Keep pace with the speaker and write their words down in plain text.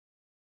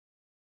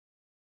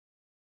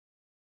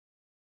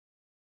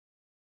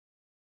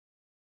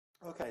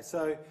Okay,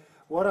 so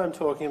what I'm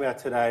talking about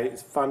today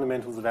is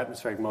fundamentals of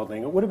atmospheric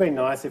modelling. It would have been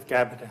nice if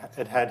Gab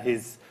had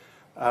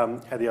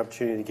the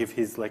opportunity to give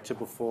his lecture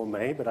before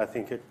me, but I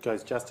think it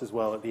goes just as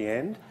well at the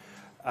end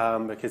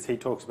because he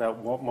talks about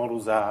what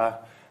models are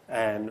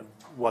and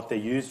what they're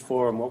used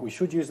for and what we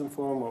should use them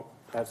for and what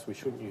perhaps we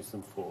shouldn't use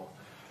them for.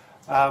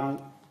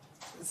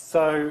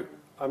 So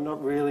I'm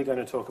not really going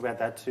to talk about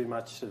that too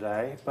much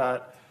today,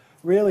 but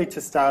really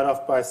to start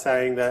off by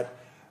saying that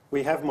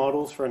we have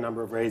models for a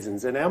number of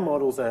reasons, and our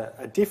models are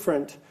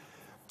different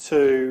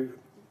to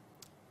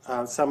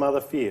some other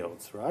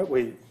fields, right?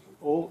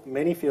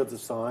 Many fields of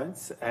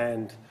science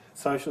and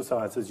social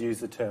sciences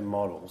use the term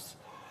models.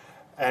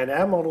 And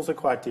our models are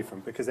quite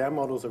different because our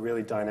models are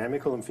really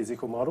dynamical and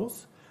physical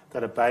models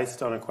that are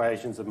based on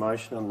equations of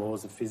motion and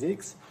laws of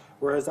physics,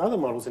 whereas other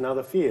models in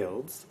other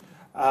fields,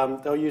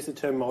 they'll use the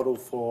term model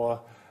for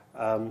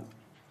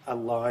a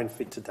line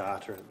fit to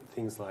data and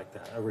things like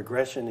that. A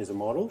regression is a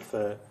model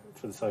for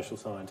the social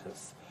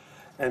scientists.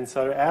 And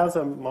so ours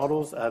are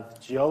models,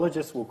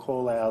 geologists will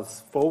call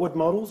ours forward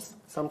models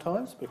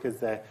sometimes because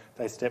they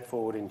step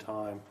forward in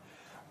time.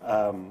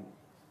 And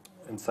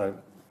so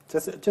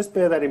just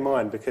bear that in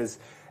mind because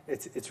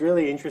it's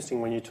really interesting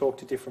when you talk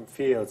to different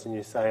fields and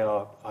you say,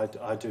 oh,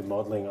 I do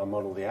modelling, I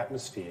model the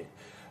atmosphere.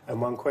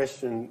 And one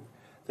question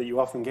that you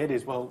often get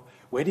is, well,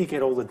 where do you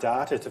get all the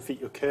data to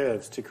fit your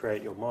curves to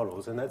create your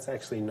models? And that's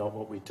actually not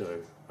what we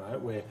do, right?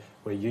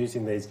 We're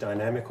using these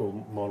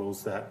dynamical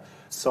models that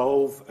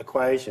solve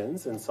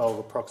equations and solve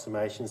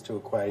approximations to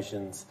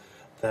equations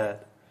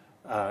that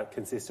are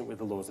consistent with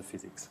the laws of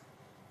physics.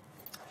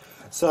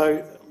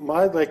 So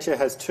my lecture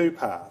has two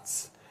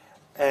parts,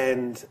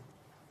 and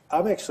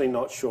I'm actually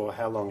not sure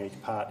how long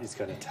each part is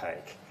going to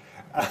take.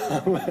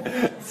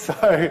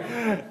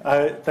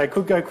 They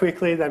could go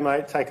quickly, they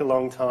might take a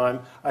long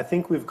time. I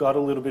think we've got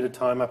a little bit of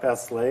time up our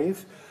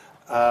sleeve,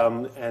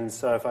 and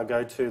so if I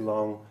go too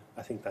long,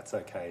 I think that's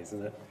okay,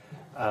 isn't it?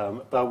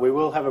 But we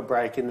will have a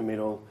break in the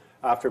middle.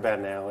 After about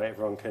an hour,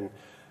 everyone can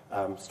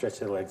stretch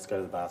their legs, go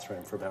to the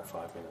bathroom for about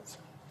 5 minutes.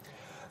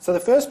 So the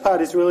first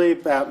part is really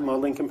about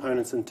modelling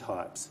components and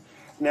types.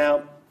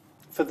 Now,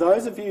 for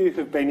those of you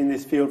who've been in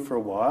this field for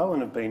a while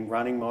and have been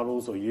running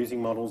models or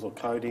using models or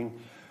coding,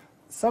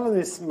 some of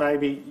this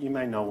you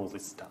may know all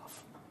this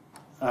stuff.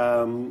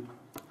 And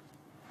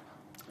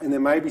there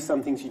may be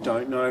some things you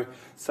don't know.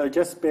 So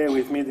just bear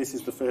with me. This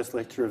is the first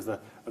lecture of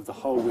the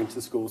whole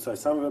winter school. So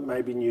some of it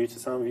may be new to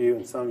some of you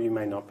and some of you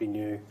may not be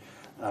new.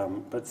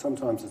 But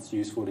sometimes it's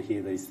useful to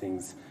hear these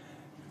things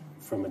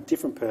from a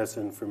different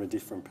person, from a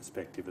different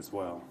perspective as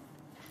well.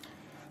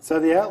 So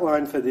the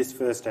outline for this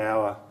first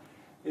hour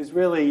is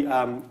really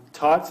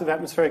types of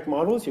atmospheric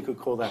models. You could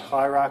call that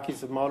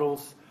hierarchies of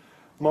models,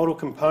 model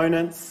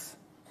components,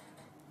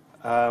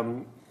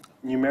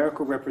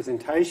 numerical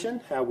representation,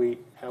 how we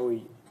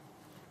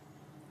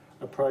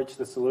approach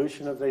the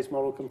solution of these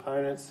model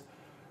components,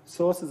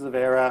 sources of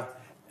error,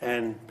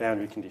 and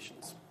boundary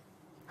conditions.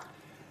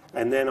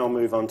 And then I'll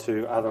move on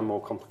to other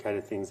more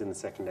complicated things in the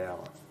second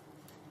hour.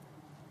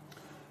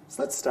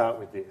 So let's start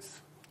with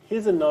this.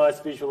 Here's a nice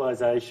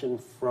visualisation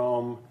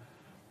from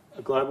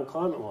a global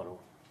climate model.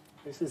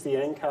 This is the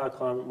NCAR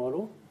climate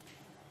model,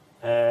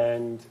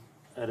 and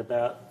at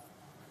about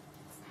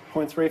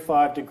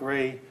 0.35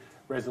 degree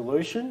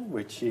resolution,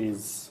 which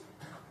is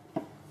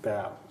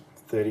about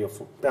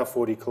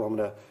 40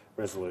 kilometre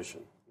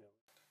resolution.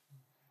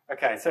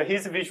 Okay, so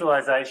here's a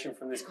visualisation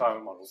from this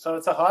climate model. So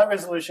it's a high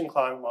resolution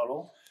climate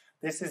model.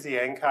 This is the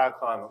NCAR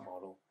climate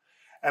model.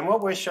 And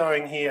what we're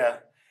showing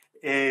here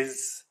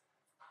is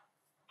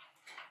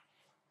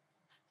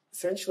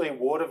essentially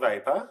water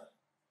vapour.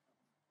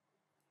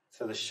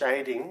 So the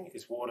shading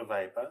is water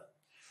vapour,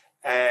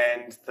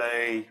 and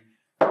the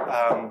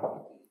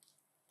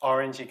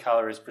orangey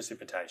colour is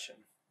precipitation.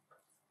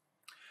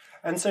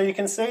 And so you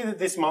can see that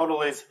this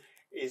model is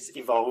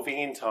evolving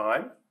in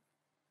time.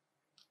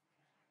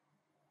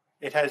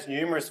 It has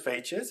numerous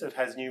features. It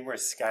has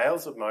numerous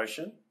scales of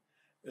motion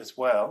as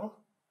well.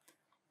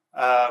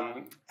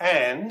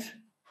 And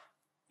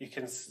you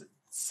can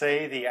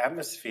see the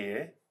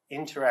atmosphere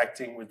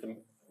interacting with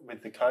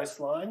the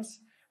coastlines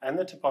and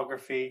the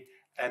topography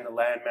and the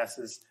land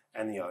masses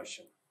and the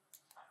ocean.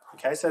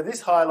 Okay, so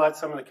this highlights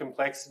some of the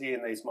complexity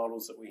in these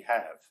models that we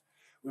have.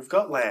 We've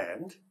got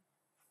land,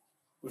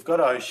 we've got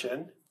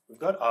ocean, we've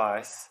got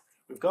ice,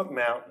 we've got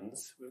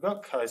mountains, we've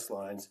got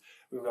coastlines,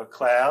 we've got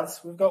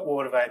clouds, we've got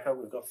water vapour,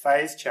 we've got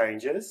phase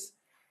changes,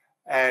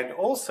 and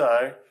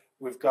also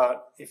we've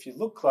got, if you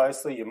look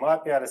closely, you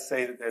might be able to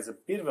see that there's a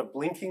bit of a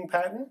blinking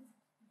pattern.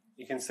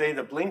 You can see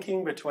the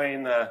blinking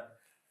between the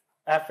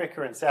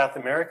Africa and South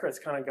America. It's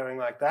kind of going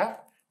like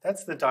that.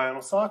 That's the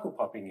diurnal cycle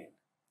popping in.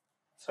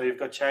 So you've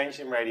got change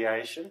in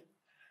radiation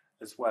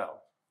as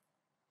well.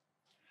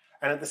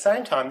 And at the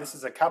same time, this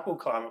is a coupled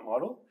climate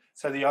model,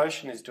 so the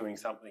ocean is doing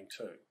something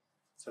too.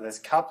 So there's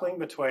coupling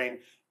between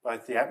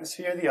both the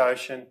atmosphere, the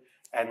ocean,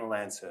 and the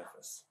land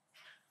surface.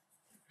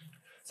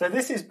 So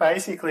this is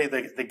basically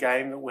the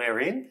game that we're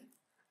in,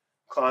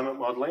 climate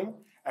modelling,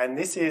 and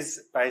this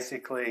is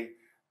basically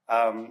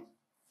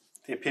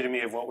the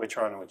epitome of what we're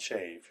trying to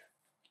achieve.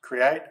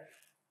 Create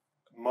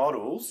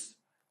models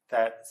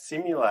that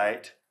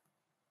simulate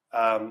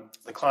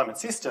the climate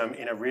system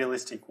in a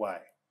realistic way.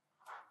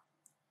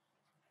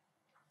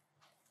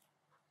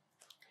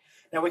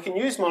 Now, we can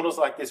use models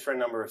like this for a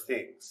number of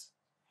things.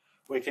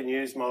 We can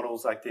use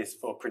models like this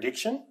for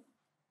prediction,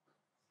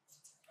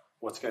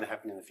 what's going to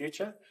happen in the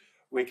future.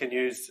 We can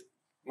use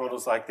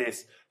models like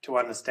this to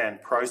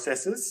understand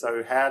processes.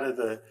 So how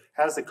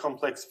does the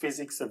complex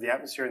physics of the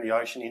atmosphere and the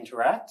ocean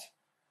interact?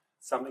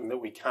 Something that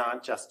we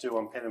can't just do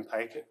on pen and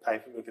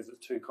paper because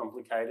it's too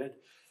complicated.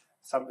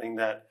 Something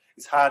that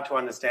is hard to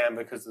understand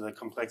because of the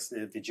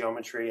complexity of the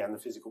geometry and the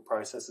physical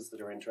processes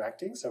that are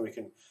interacting. So we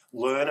can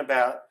learn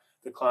about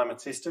the climate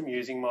system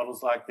using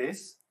models like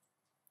this.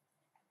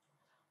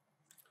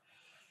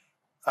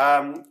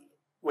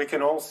 We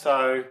can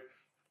also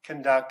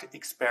conduct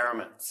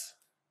experiments.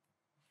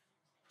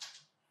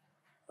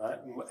 Right?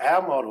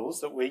 Our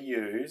models that we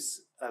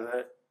use are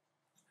that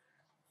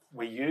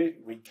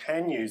we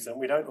can use them.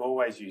 We don't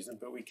always use them,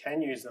 but we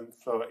can use them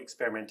for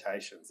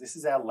experimentations. This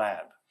is our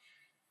lab.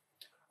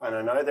 And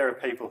I know there are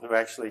people who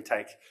actually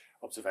take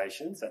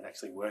observations and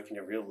actually work in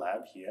a real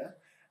lab here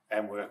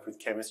and work with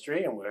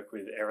chemistry and work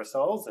with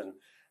aerosols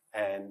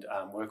and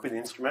work with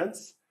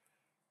instruments.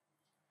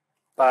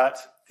 But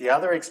the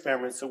other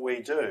experiments that we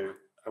do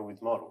are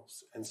with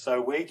models. And so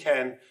we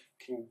can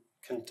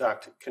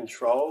conduct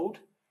controlled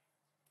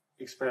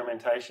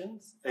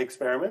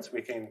experiments.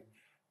 We can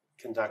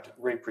conduct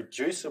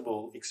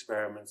reproducible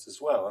experiments as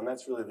well. And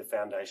that's really the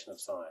foundation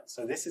of science.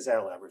 So this is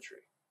our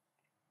laboratory.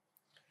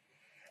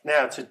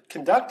 Now, to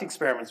conduct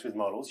experiments with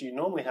models, you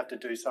normally have to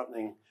do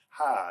something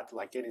hard,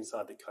 like get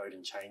inside the code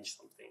and change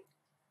something.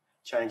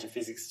 Change a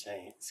physics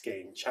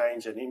scheme,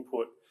 change an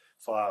input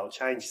file,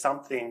 change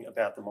something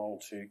about the model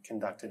to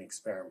conduct an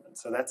experiment.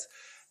 So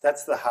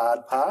that's the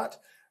hard part,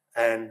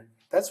 and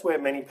that's where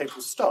many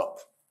people stop.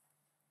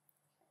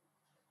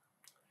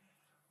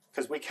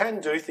 Because we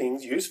can do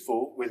things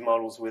useful with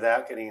models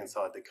without getting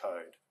inside the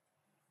code,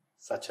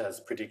 such as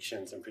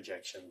predictions and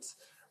projections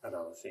and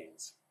other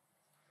things.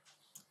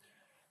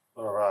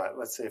 All right,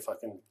 let's see if I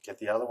can get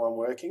the other one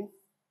working,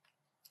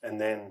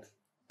 and then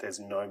there's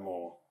no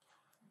more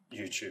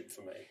YouTube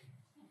for me.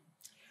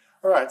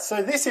 All right,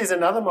 so this is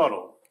another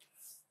model,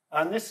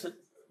 and this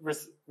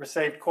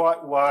received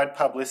quite wide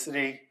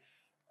publicity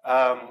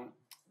about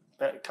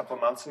a couple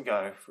of months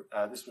ago.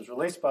 This was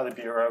released by the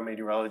Bureau of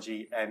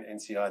Meteorology and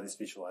NCI, this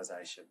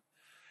visualisation.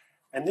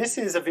 And this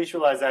is a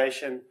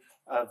visualisation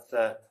of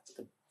the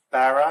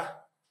BARA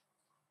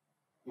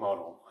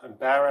model, and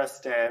BARA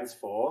stands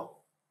for,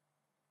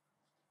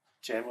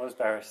 Jen, what does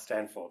BARA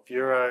stand for?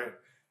 Bureau...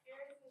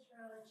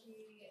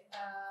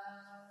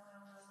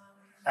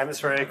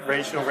 Atmospheric,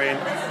 regional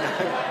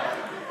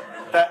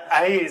But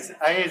A is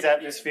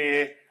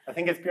atmosphere. I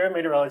think it's Bureau of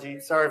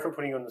Meteorology. Sorry for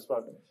putting you on the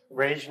spot.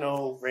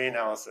 Regional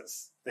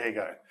reanalysis. There you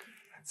go.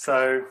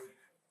 So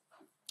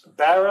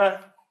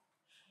BARA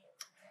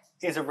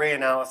is a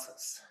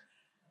reanalysis.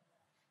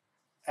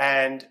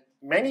 And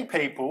many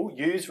people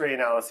use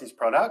reanalysis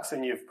products,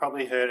 and you've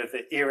probably heard of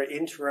the ERA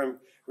interim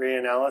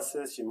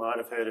reanalysis. You might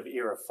have heard of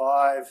ERA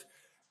 5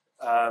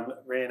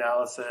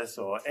 reanalysis,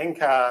 or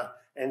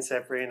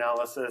NCAP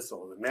reanalysis,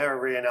 or the MERA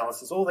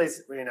reanalysis, all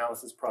these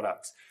reanalysis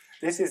products.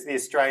 This is the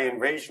Australian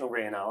Regional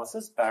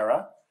Reanalysis,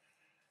 BARA.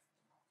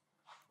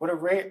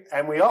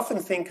 And we often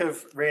think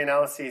of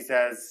reanalyses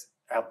as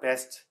our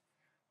best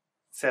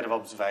set of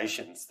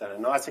observations that are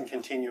nice and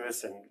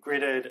continuous and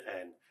gridded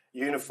and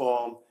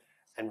uniform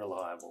and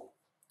reliable.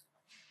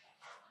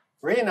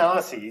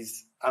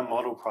 Reanalyses are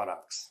model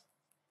products.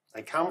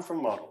 They come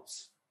from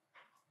models.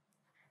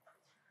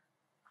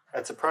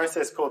 It's a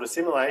process called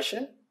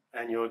assimilation,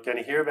 and you're going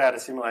to hear about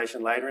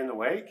assimilation later in the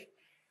week.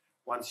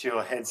 Once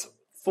your head's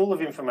full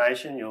of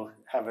information, you'll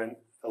have a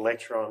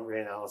lecture on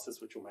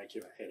reanalysis, which will make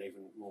your head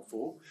even more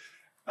full.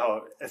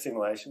 Oh,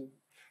 assimilation,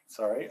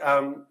 sorry.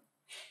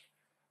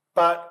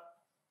 But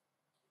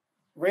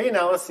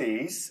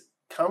reanalyses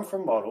come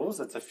from models.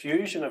 It's a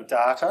fusion of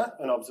data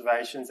and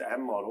observations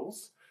and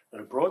models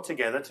that are brought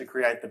together to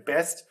create the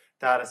best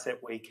data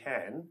set we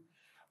can.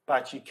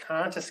 But you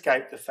can't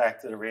escape the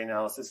fact that a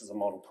reanalysis is a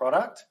model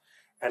product,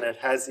 and it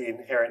has the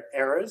inherent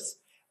errors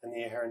and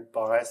the inherent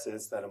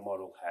biases that a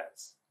model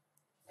has.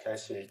 Okay,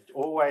 so you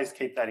always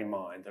keep that in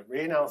mind, that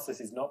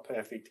reanalysis is not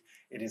perfect,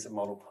 it is a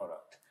model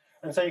product.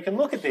 And so you can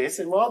look at this,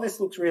 and while this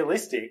looks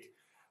realistic,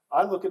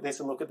 I look at this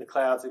and look at the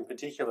clouds in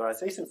particular, I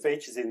see some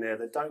features in there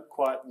that don't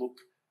quite look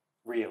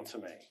real to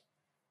me.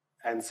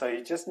 And so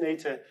you just need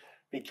to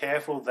be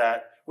careful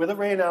that with a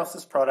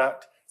reanalysis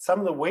product, some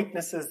of the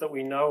weaknesses that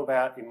we know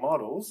about in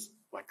models,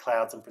 like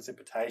clouds and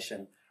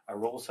precipitation,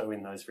 are also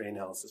in those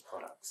reanalysis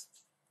products.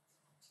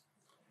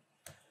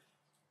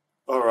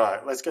 All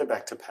right, let's go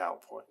back to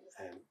PowerPoint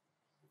and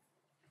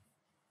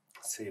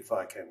see if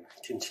I can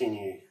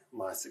continue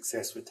my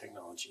success with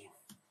technology.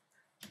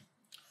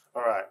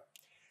 All right,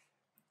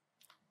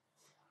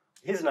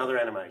 here's another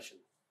animation.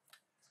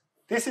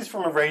 This is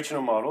from a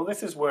regional model.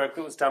 This is work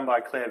that was done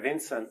by Claire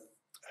Vincent,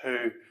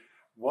 who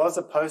was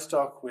a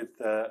postdoc with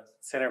the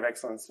Centre of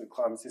Excellence in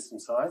Climate System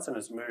Science and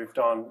has moved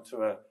on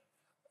to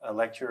a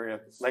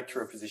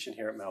lecturer position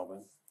here at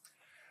Melbourne.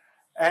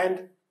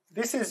 And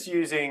this is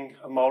using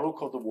a model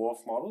called the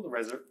WRF model,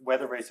 the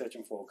Weather Research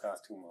and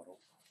Forecasting model.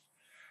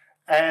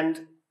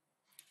 And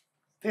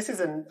this is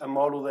a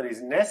model that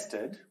is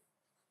nested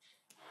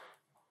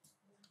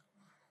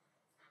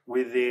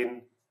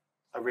within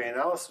a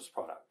reanalysis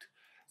product.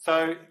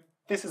 So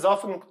this is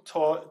often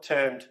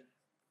termed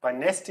by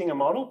nesting a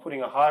model,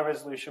 putting a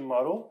high-resolution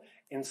model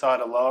inside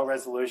a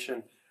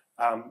lower-resolution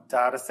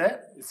data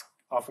set. It's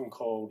often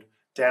called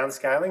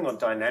downscaling or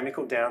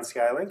dynamical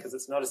downscaling because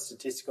it's not a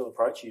statistical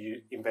approach.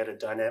 You embed a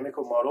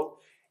dynamical model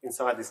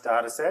inside this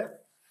data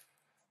set.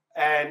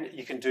 And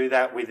you can do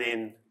that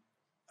within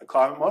a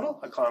climate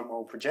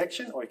model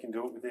projection, or you can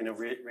do it within a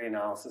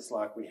reanalysis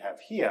like we have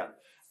here.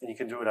 And you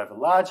can do it over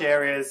large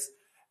areas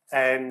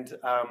and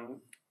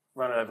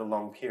run it over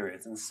long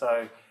periods. And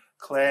so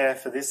Claire,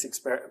 for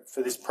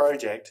this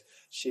project,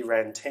 she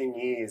ran 10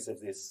 years of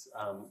this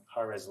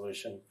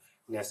high-resolution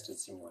nested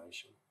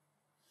simulation.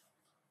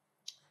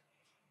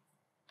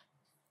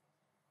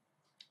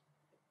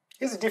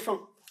 Here's a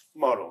different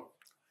model.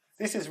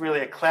 This is really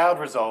a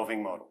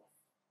cloud-resolving model.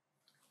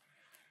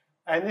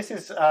 And this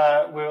is,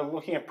 we're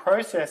looking at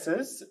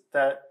processes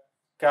that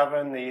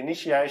govern the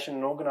initiation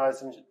and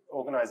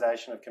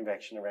organisation of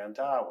convection around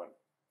Darwin.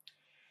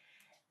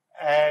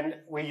 And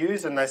we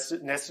use a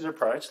nested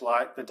approach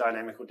like the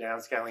dynamical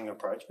downscaling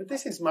approach, but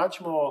this is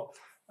much more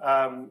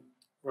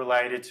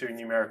related to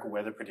numerical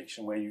weather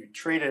prediction, where you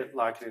treat it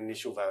like an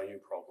initial value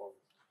problem.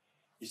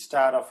 You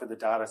start off with a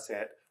data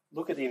set,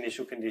 look at the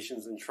initial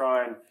conditions and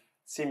try and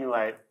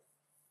simulate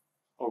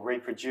or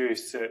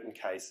reproduce certain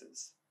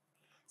cases.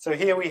 So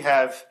here we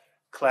have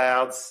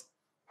clouds,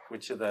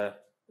 which are the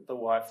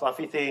white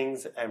fluffy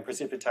things, and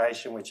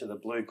precipitation, which are the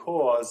blue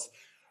cores,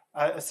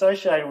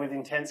 associated with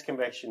intense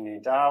convection near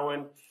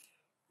Darwin.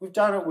 We've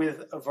done it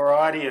with a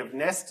variety of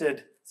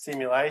nested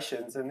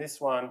simulations, and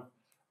this one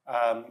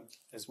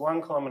is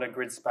 1 kilometre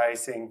grid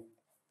spacing,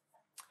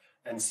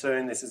 and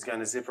soon this is going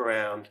to zip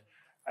around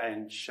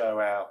and show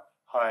our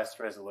highest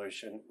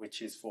resolution,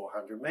 which is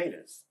 400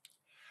 metres.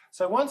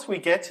 So once we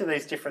get to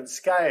these different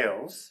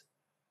scales,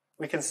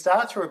 we can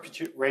start to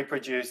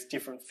reproduce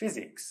different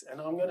physics, and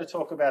I'm going to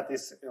talk about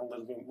this in a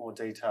little bit more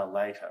detail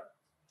later.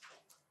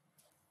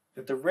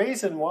 But the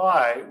reason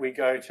why we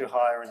go to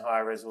higher and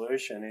higher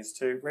resolution is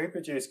to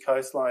reproduce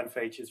coastline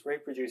features,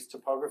 reproduce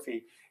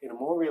topography in a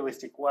more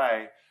realistic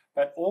way,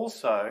 but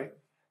also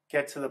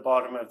get to the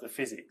bottom of the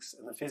physics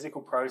and the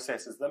physical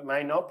processes that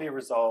may not be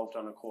resolved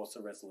on a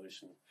coarser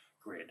resolution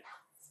grid.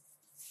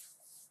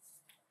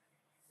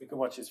 We can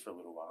watch this for a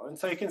little while. And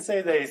so you can see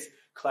these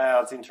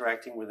clouds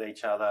interacting with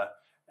each other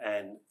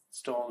and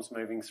storms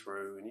moving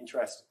through and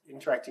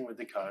interacting with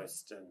the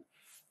coast, and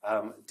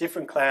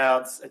different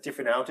clouds at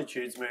different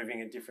altitudes moving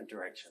in different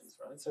directions,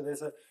 right? So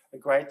there's a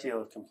great deal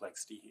of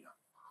complexity here.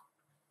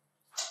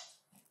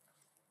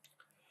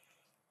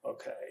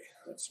 Okay,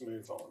 let's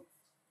move on.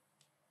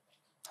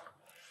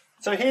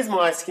 So here's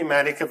my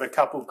schematic of a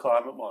coupled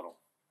climate model.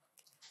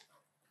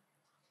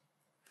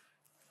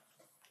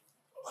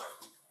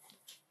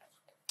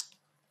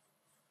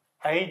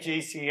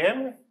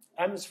 AGCM,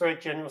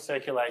 atmospheric general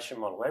circulation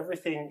model,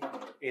 everything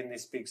in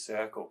this big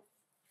circle.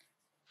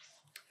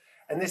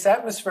 And this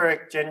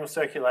atmospheric general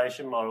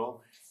circulation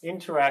model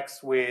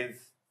interacts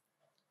with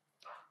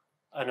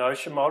an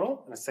ocean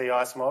model and a sea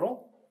ice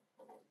model.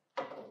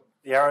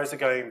 The arrows are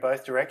going in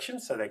both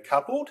directions, so they're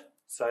coupled.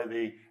 So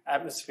the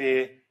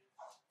atmosphere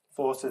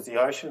forces the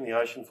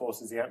ocean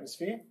forces the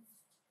atmosphere.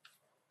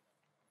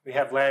 We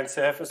have land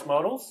surface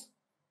models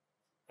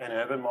and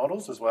urban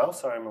models as well.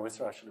 Sorry,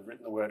 Melissa, I should have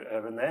written the word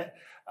urban there.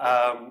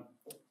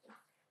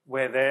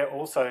 Where they're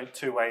also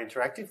two-way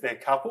interactive. They're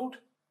coupled.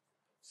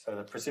 So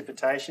the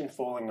precipitation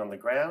falling on the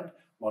ground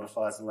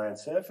modifies the land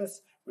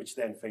surface, which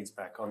then feeds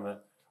back on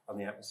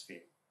the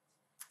atmosphere,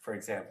 for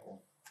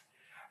example.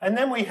 And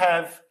then we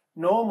have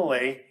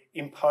normally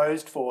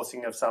imposed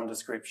forcing of some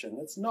description.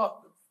 It's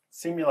not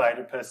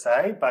simulated per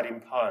se, but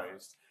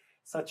imposed,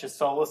 such as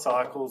solar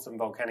cycles and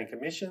volcanic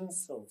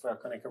emissions or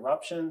volcanic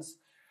eruptions,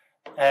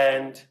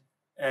 and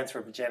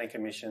anthropogenic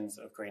emissions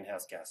of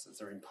greenhouse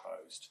gases are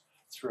imposed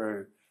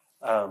through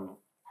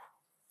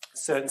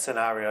certain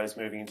scenarios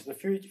moving into the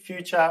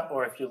future,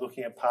 or if you're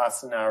looking at past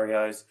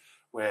scenarios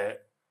where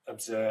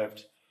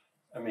observed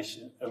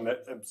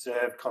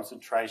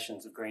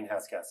concentrations of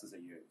greenhouse gases are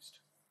used.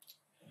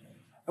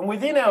 And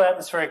within our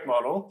atmospheric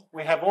model,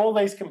 we have all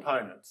these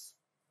components.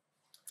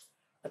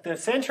 At the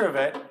centre of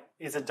it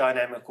is a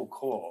dynamical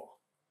core.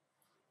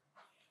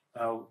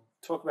 I'll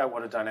talk about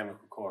what a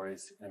dynamical core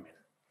is in a minute.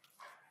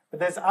 But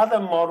there's other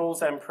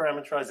models and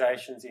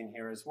parameterizations in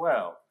here as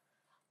well.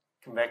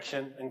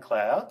 Convection and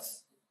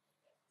clouds,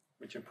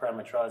 which are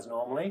parameterized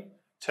normally.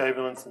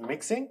 Turbulence and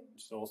mixing,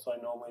 which is also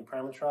normally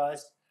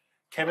parameterized.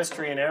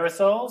 Chemistry and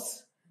aerosols,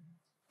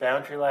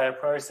 boundary layer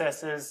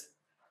processes,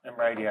 and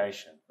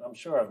radiation. I'm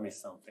sure I've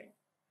missed something.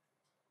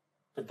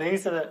 But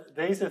these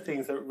are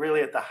things that are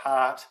really at the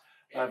heart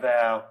of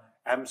our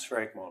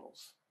atmospheric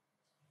models.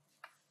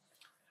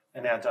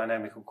 And our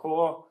dynamical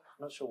core,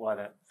 I'm not sure why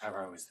that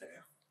arrow is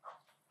there,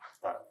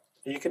 but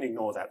you can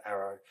ignore that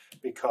arrow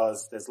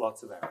because there's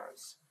lots of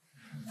arrows.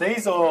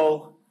 These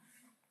all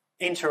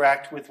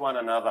interact with one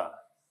another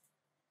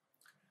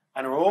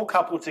and are all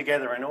coupled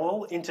together and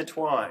all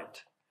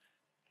intertwined.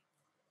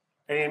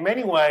 And in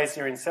many ways,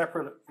 they're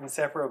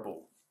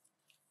inseparable.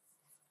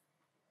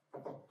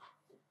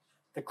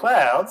 The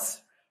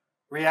clouds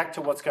react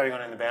to what's going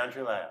on in the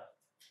boundary layer.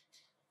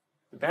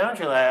 The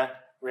boundary layer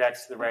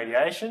reacts to the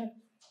radiation,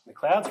 the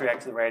clouds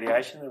react to the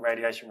radiation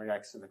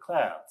reacts to the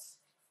clouds.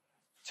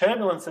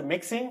 Turbulence and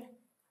mixing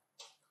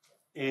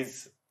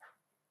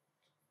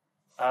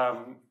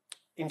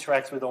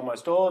interacts with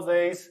almost all of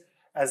these,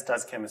 as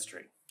does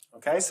chemistry.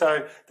 Okay,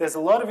 so there's a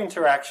lot of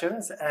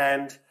interactions,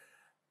 and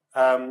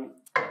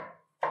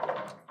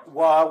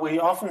while we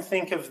often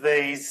think of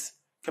these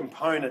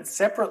components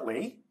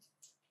separately,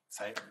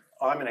 say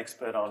I'm an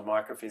expert on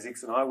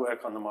microphysics and I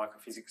work on the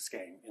microphysics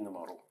scheme in the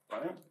model,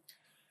 right?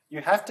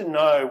 You have to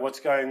know what's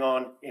going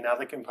on in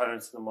other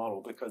components of the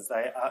model because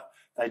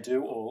they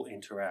do all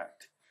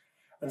interact.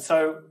 And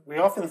so we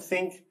often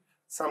think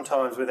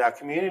sometimes with our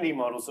community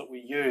models that we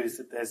use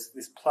that there's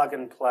this plug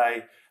and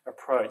play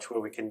approach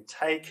where we can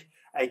take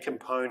a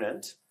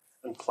component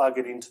and plug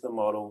it into the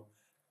model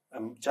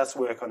and just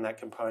work on that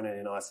component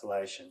in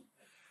isolation.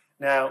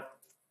 Now,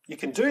 you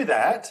can do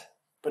that,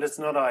 but it's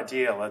not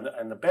ideal.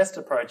 And the best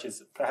approach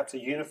is perhaps a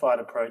unified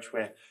approach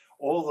where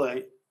all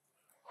the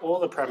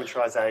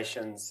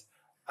parameterizations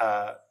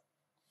are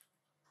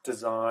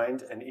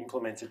designed and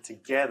implemented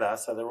together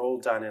so they're all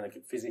done in a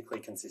physically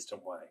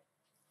consistent way.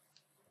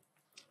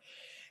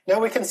 Now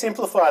we can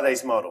simplify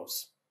these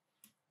models,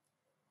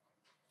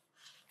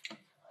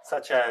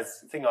 such as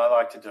the thing I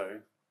like to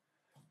do,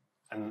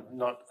 and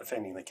not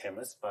offending the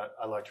chemist, but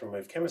I like to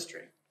remove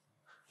chemistry.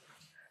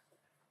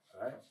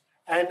 All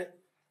right?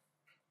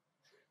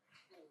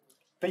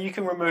 But you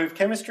can remove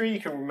chemistry, you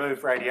can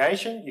remove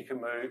radiation, you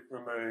can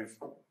remove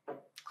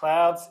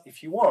clouds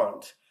if you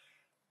want.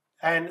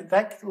 And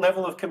that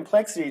level of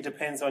complexity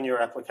depends on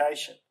your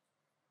application.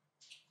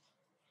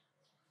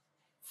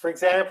 For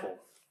example,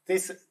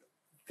 this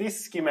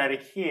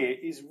schematic here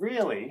is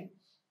really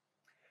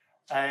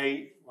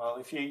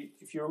if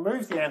you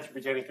remove the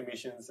anthropogenic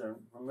emissions and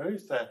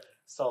remove the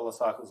solar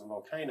cycles and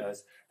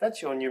volcanoes,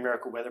 that's your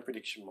numerical weather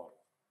prediction model.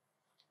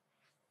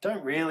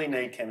 Don't really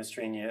need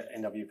chemistry in your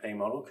NWP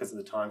model because of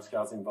the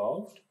timescales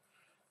involved.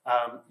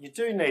 You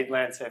do need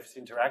land surface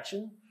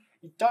interaction.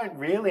 You don't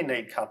really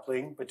need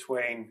coupling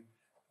between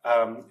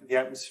the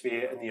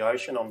atmosphere and the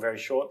ocean on very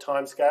short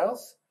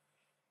timescales.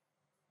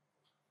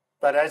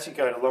 But as you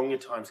go to longer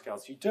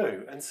timescales, you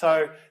do. And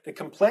so the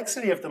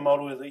complexity of the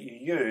model that you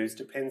use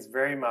depends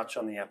very much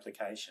on the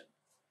application.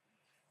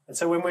 And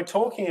so when we're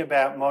talking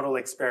about model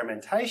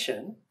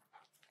experimentation,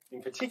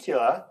 in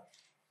particular,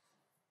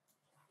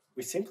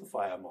 we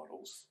simplify our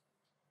models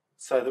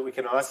so that we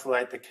can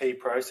isolate the key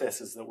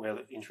processes that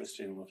we're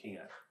interested in looking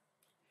at.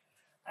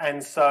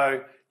 And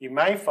so you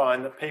may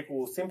find that people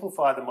will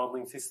simplify the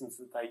modelling systems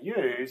that they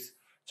use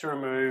to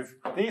remove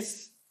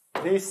this,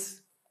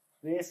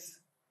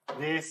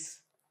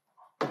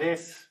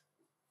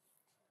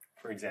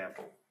 for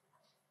example.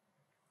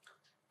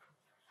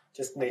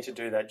 Just need to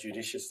do that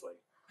judiciously.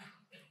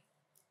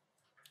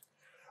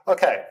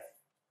 Okay,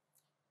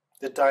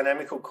 the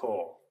dynamical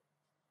core.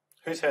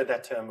 Who's heard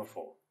that term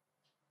before?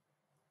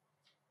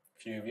 A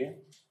few of you?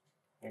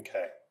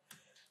 Okay.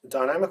 The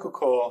dynamical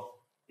core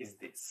is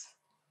this.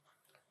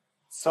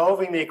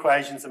 Solving the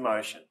equations of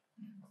motion.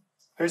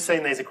 Who's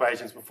seen these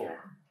equations before?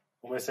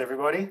 Almost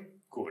everybody?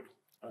 Good.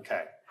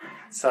 Okay.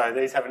 So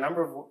these have a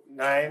number of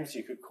names.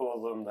 You could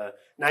call them the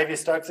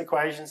Navier-Stokes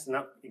equations.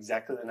 Not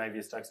exactly the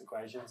Navier-Stokes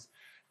equations.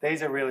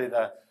 These are really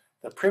the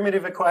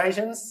primitive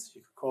equations.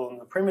 You could call them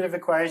the primitive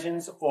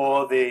equations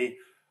or the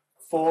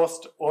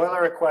forced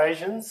Euler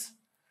equations.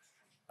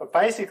 But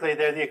basically,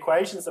 they're the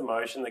equations of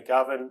motion that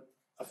govern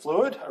a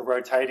fluid, a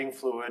rotating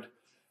fluid.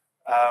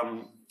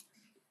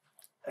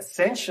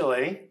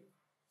 Essentially,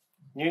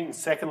 Newton's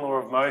second law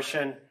of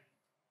motion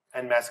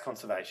and mass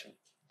conservation.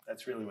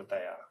 That's really what they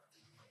are.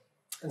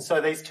 And so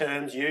these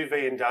terms, U,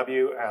 V, and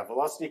W, are our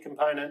velocity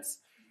components.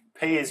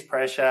 P is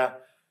pressure.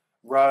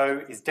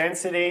 Rho is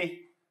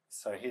density.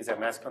 So here's our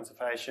mass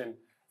conservation.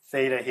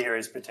 Theta here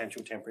is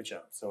potential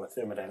temperature, so a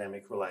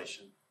thermodynamic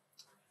relation.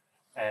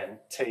 And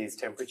T is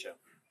temperature.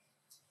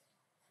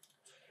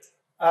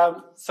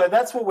 So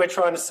that's what we're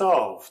trying to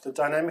solve, the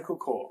dynamical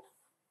core.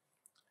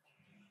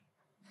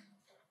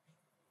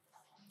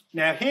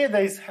 Now here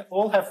these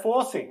all have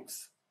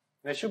forcings.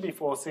 There should be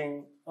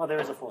forcing, there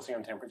is a forcing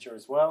on temperature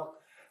as well.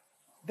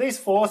 These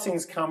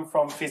forcings come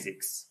from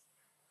physics.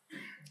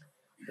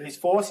 These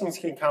forcings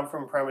can come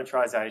from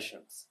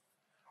parameterizations.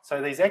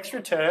 So these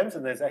extra terms,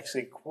 and there's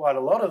actually quite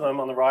a lot of them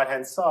on the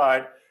right-hand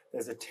side,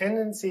 there's a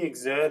tendency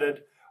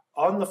exerted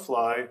on the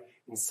flow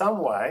in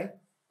some way,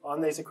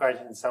 on these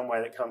equations in some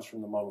way that comes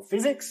from the model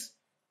physics.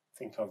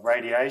 Think of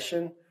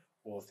radiation,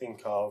 or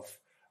think of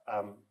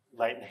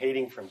latent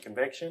heating from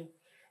convection.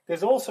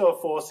 There's also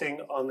a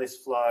forcing on this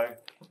flow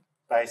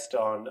based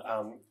on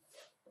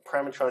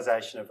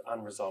parameterization of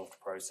unresolved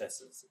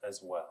processes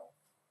as well.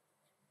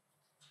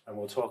 And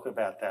we'll talk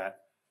about that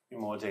in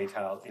more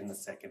detail in the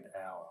second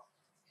hour.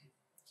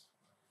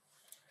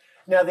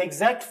 Now, the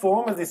exact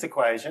form of this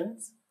equation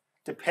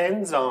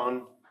depends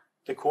on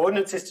the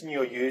coordinate system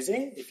you're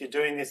using. If you're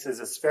doing this as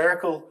a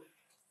spherical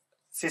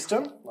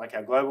system, like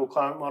our global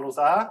climate models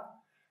are,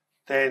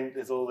 then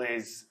there's all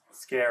these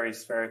scary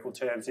spherical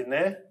terms in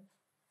there.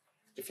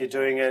 If you're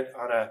doing it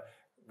on a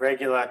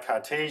regular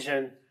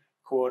Cartesian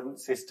coordinate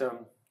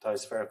system,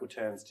 those spherical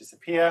terms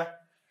disappear.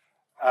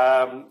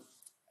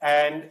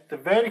 And the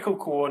vertical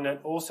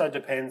coordinate also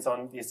depends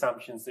on the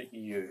assumptions that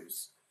you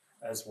use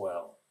as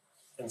well.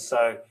 And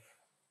so,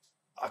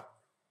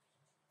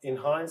 in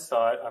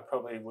hindsight, I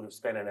probably would have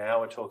spent an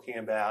hour talking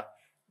about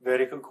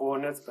vertical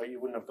coordinates, but you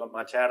wouldn't have got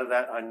much out of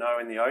that. I know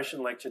in the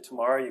ocean lecture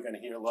tomorrow, you're going to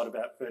hear a lot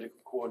about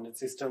vertical coordinate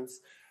systems.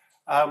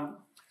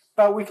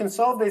 But we can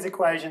solve these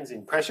equations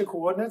in pressure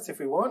coordinates if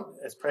we want,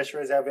 as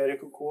pressure is our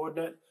vertical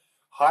coordinate.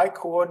 Height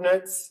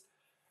coordinates,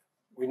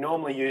 we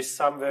normally use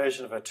some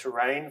version of a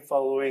terrain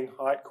following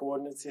height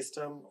coordinate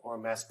system or a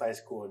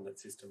mass-based coordinate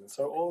system. And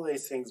so all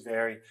these things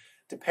vary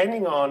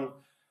depending on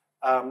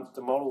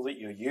the model that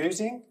you're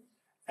using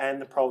and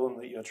the problem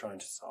that you're trying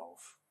to solve.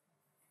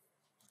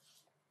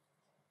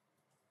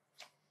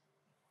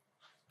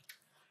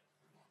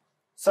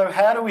 So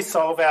how do we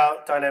solve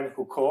our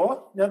dynamical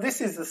core? Now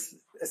this is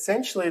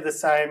essentially the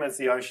same as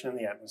the ocean and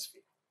the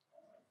atmosphere.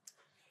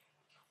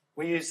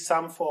 We use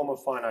some form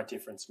of finite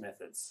difference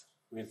methods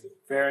with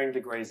varying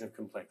degrees of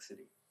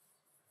complexity.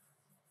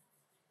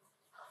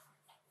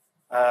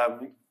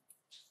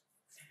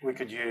 We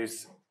could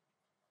use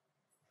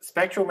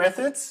spectral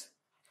methods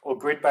or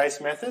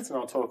grid-based methods, and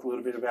I'll talk a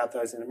little bit about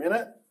those in a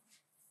minute.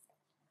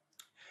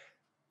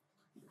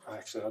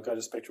 Actually, I'll go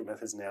to spectral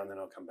methods now and then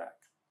I'll come back.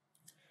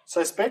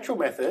 So spectral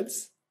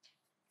methods,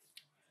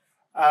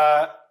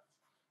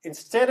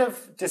 instead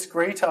of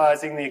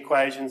discretizing the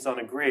equations on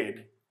a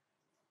grid,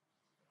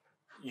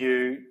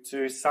 you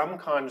do some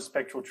kind of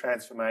spectral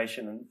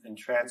transformation and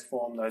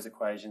transform those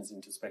equations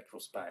into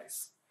spectral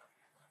space,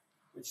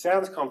 which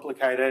sounds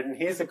complicated. And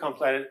here's a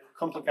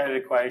complicated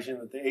equation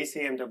that the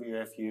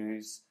ECMWF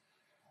use,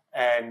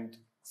 and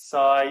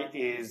psi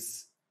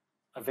is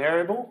a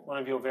variable, one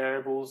of your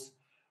variables,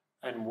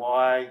 and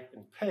y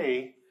and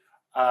p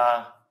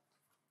are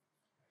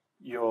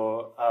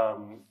your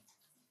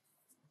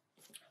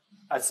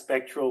a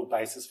spectral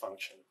basis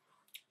function.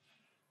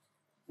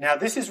 Now,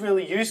 this is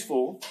really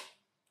useful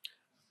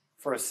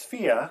for a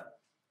sphere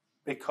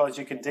because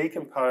you can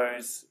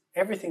decompose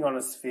everything on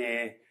a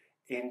sphere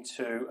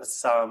into a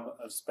sum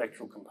of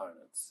spectral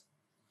components.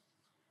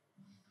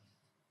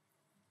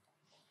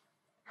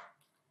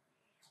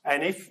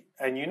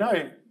 And you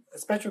know, a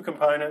spectral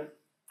component,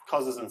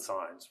 causes and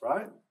sines,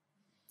 right?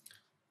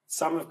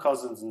 Sum of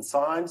causes and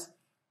sines.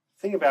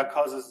 The thing about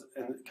causes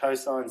and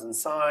cosines and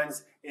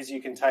sines is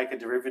you can take a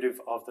derivative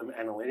of them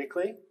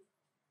analytically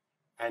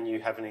and you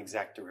have an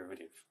exact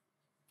derivative.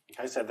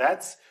 Okay, so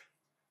that's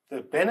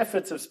the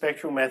benefits of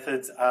spectral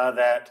methods are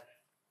that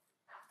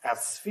our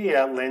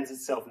sphere lends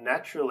itself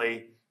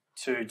naturally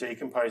to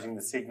decomposing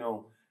the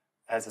signal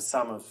as a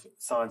sum of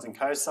sines and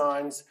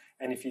cosines,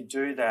 and if you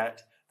do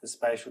that, the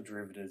spatial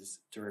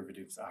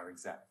derivatives are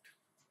exact.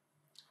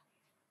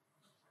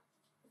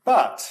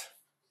 But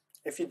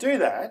if you do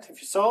that,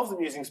 if you solve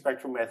them using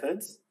spectral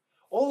methods,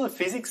 all the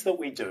physics that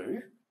we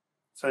do,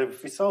 so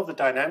if we solve the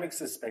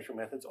dynamics of spectral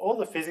methods, all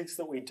the physics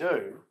that we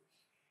do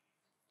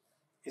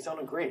is on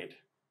a grid.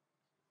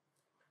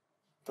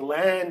 The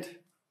land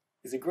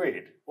is a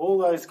grid. All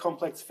those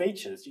complex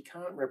features, you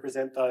can't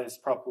represent those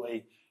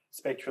properly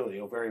spectrally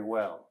or very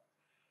well.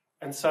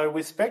 And so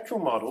with spectral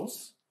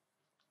models,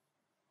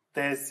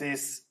 there's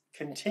this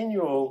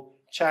continual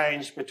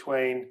change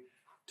between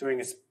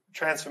doing a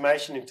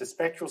transformation into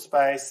spectral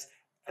space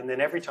and then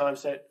every time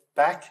set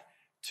back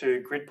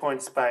to grid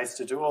point space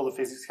to do all the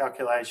physics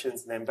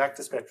calculations and then back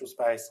to spectral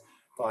space,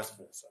 vice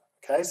versa.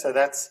 Okay, so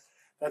that's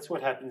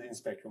what happens in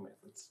spectral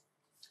methods.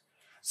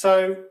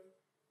 So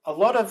a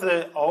lot of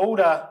the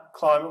older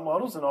climate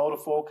models and older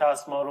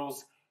forecast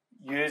models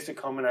used a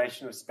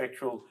combination of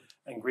spectral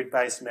and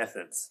grid-based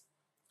methods.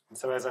 And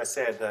so as I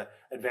said, the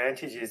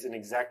advantage is an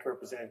exact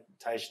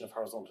representation of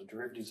horizontal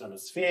derivatives on a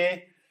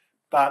sphere,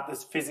 but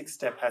this physics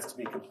step has to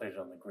be completed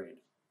on the grid.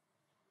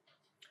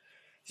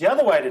 The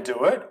other way to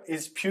do it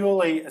is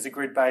purely as a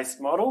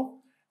grid-based model,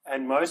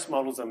 and most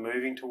models are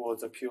moving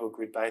towards a pure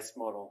grid-based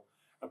model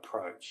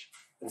approach.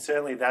 And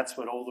certainly that's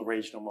what all the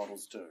regional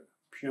models do,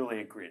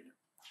 purely a grid,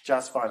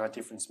 just finite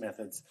difference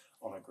methods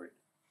on a grid.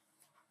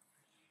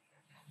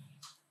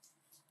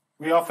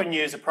 We often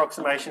use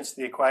approximations to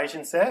the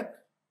equation set,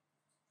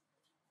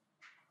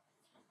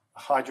 a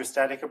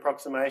hydrostatic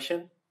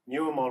approximation.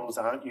 Newer models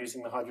aren't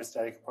using the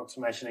hydrostatic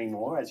approximation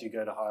anymore as you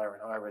go to higher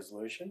and higher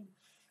resolution,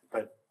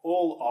 but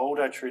all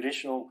older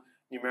traditional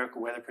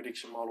numerical weather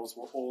prediction models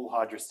were all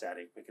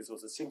hydrostatic because it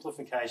was a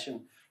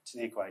simplification to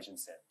the equation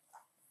set.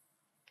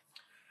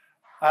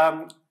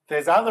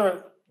 There's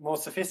other more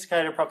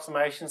sophisticated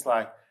approximations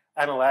like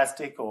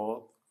anelastic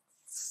or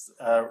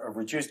a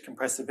reduced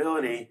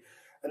compressibility,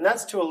 and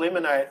that's to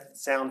eliminate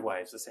sound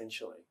waves,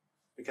 essentially.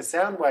 Because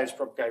sound waves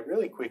propagate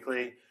really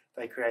quickly,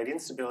 they create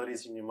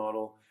instabilities in your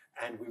model,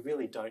 and we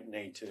really don't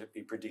need to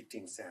be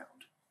predicting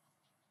sound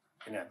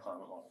in our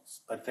climate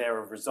models. But they're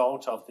a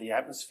result of the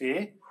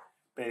atmosphere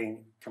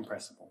being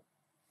compressible.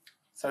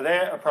 So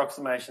they're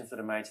approximations that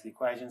are made to the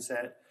equation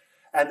set,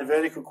 and the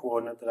vertical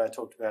coordinate that I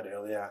talked about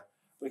earlier.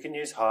 We can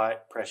use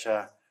height,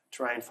 pressure,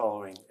 terrain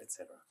following,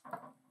 etc.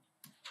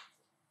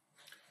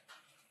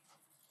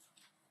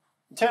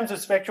 In terms of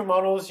spectral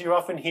models, you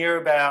often hear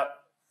about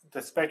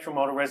the spectral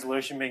model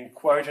resolution being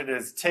quoted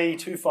as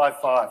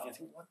T255. You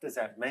think, what does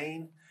that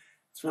mean?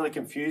 It's really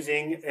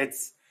confusing.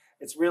 It's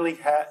really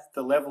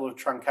the level of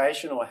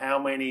truncation or how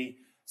many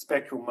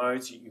spectral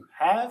modes you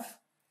have.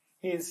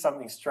 Here's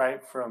something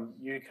straight from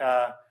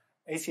UCAR.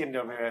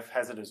 ECMWF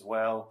has it as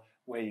well,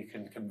 where you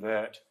can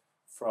convert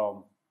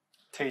from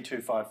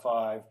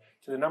T255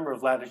 to the number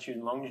of latitude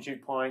and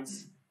longitude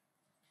points,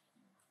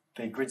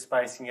 the grid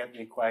spacing at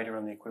the equator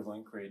and the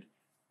equivalent grid,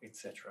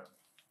 etc.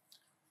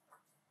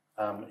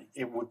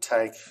 It would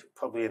take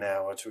probably an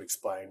hour to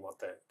explain what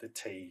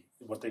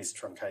what these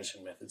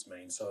truncation methods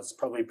mean. So it's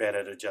probably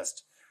better to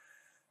just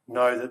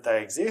know that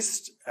they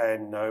exist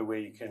and know where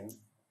you can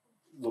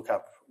look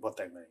up what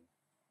they mean.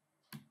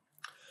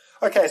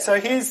 Okay, so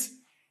here's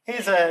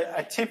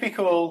a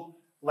typical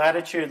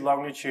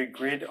latitude-longitude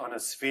grid on a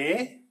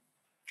sphere,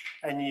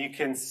 and you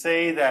can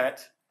see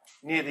that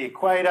near the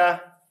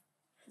equator,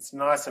 it's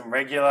nice and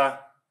regular.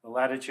 The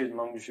latitude and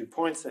longitude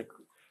points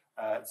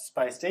are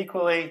spaced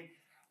equally.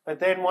 But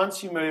then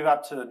once you move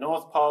up to the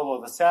North Pole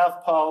or the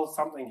South Pole,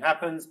 something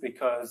happens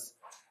because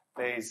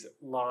these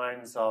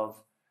lines of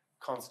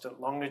constant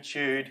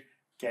longitude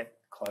get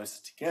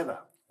closer together.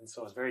 And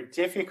so it's very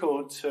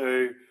difficult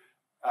to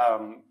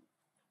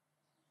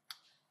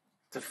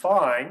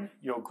define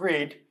your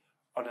grid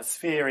on a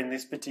sphere in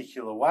this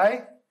particular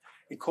way.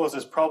 It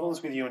causes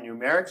problems with your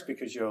numerics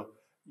because your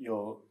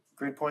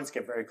grid points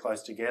get very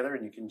close together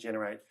and you can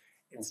generate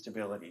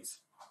instabilities.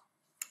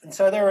 And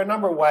so there are a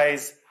number of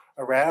ways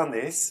around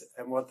this,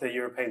 and what the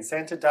European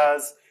Centre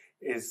does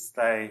is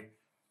they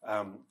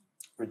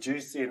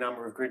reduce the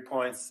number of grid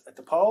points at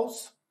the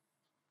poles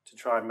to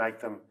try and make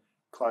them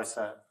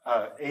closer,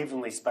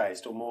 evenly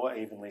spaced or more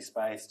evenly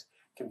spaced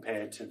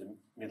compared to the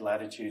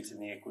mid-latitudes in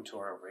the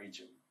equatorial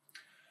region.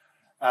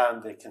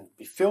 There can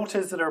be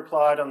filters that are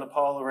applied on the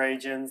polar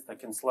regions that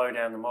can slow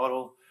down the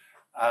model,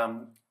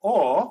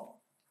 or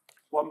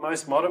what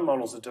most modern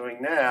models are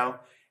doing now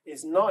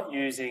is not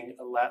using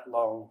a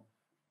lat-long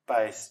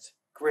based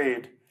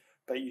grid,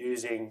 but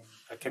using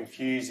a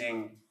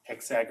confusing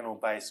hexagonal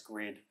based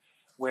grid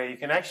where you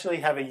can actually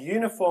have a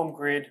uniform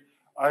grid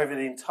over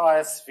the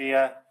entire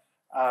sphere,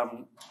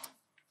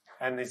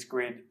 and this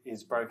grid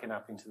is broken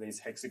up into these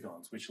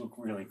hexagons, which look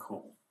really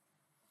cool.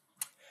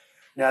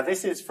 Now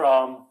this is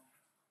from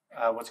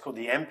what's called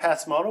the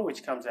MPAS model,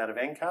 which comes out of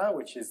NCAR,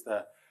 which is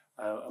a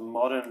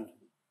modern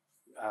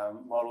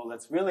model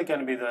that's really going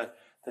to be the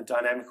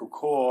dynamical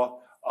core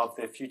of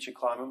their future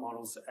climate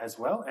models as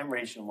well, and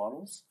regional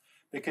models,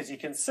 because you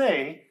can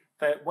see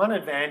that one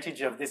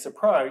advantage of this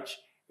approach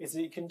is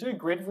that you can do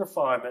grid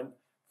refinement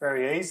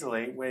very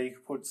easily, where you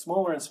can put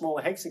smaller and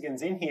smaller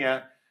hexagons in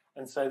here,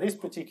 and so this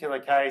particular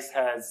case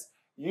has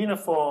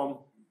uniform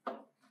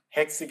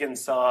hexagon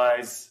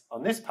size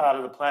on this part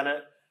of the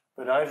planet,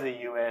 but over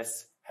the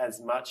US has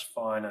much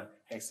finer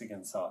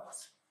hexagon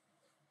size.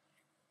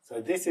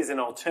 So this is an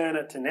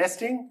alternate to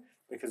nesting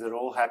because it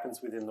all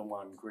happens within the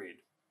one grid.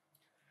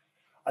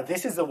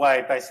 This is the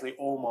way basically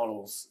all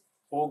models,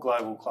 all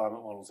global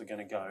climate models are going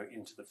to go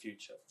into the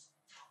future.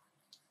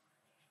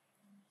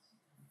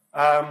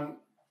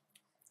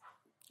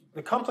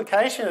 The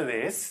complication of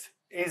this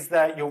is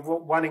that you're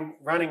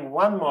running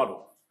one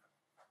model.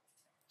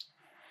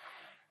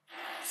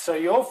 So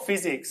your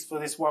physics for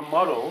this one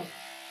model,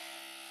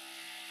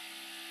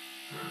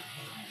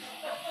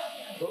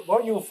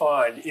 what you'll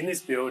find in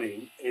this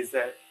building is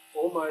that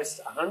almost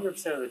 100%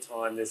 of the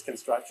time there's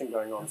construction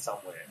going on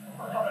somewhere.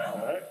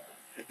 Right?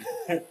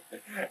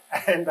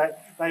 And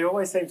they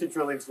always seem to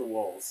drill into the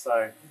walls.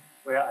 So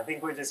I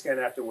think we're just going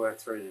to have to work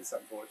through this,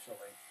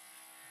 unfortunately.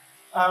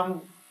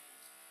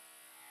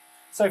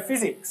 So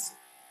physics.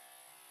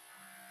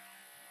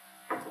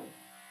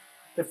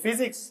 The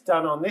physics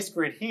done on this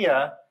grid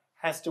here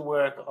has to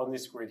work on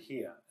this grid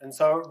here. And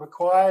so it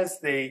requires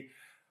the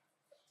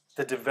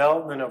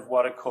development of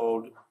what are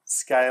called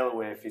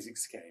scale-aware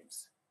physics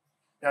schemes.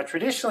 Now,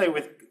 traditionally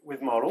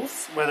with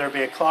models, whether it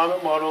be a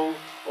climate model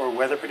or a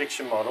weather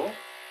prediction model,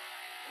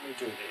 let me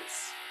do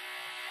this.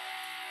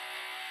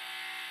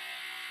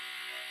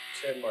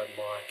 Turn my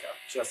mic up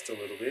just a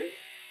little bit.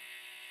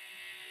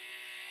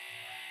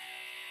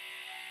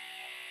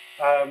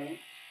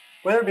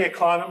 Whether it be a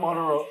climate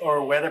model or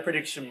a weather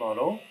prediction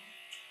model,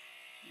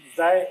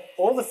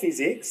 all the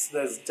physics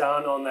that's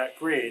done on that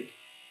grid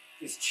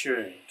is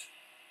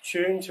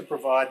tuned to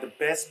provide the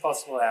best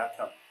possible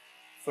outcome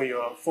for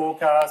your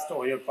forecast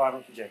or your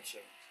climate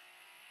projection.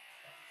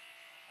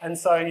 And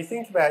so you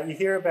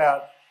hear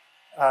about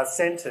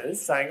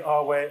centres saying,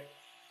 oh,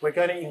 we're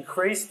going to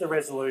increase the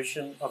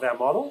resolution of our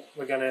model.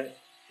 We're going to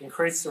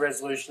increase the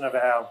resolution of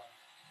our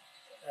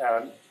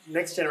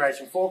next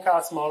generation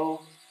forecast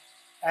model.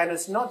 And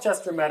it's not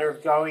just a matter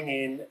of going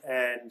in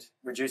and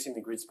reducing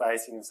the grid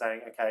spacing and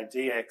saying, okay,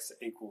 dx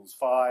equals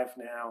 5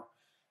 now,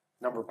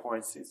 number of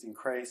points is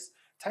increased.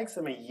 It takes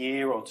them a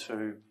year or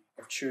two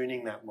of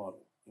tuning that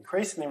model,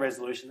 increasing the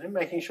resolution, then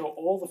making sure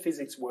all the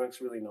physics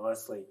works really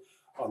nicely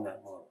on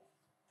that model.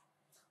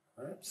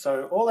 Right?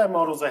 So all our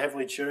models are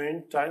heavily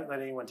tuned. Don't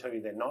let anyone tell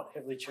you they're not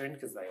heavily tuned,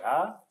 because they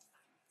are.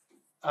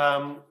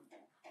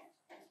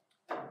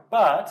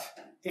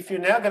 But if you're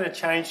now going to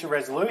change the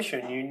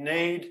resolution, you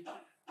need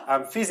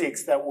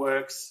physics that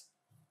works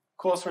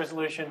coarse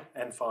resolution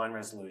and fine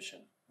resolution.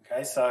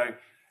 Okay, so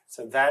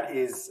that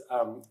is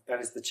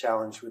the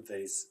challenge with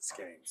these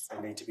schemes.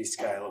 They need to be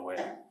scale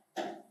aware.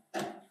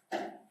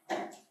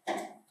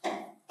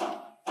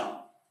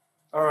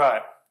 All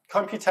right,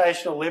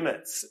 computational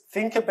limits.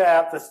 Think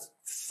about the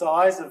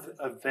size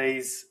of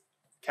these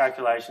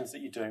calculations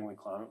that you're doing with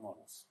climate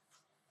models.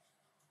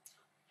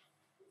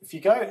 If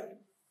you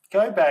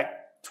go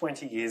back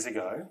 20 years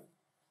ago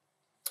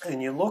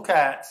and you look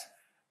at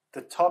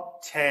the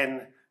top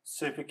 10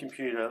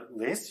 supercomputer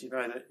lists, you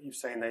know that you've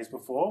seen these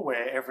before,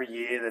 where every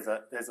year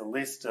there's a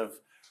list of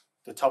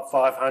the top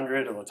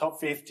 500 or the top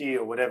 50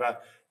 or whatever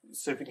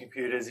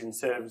supercomputers in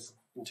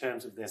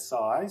terms of their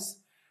size,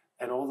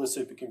 and all the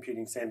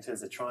supercomputing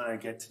centres are trying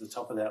to get to the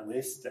top of that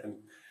list,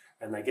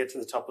 and they get to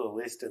the top of the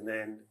list, and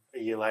then a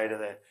year later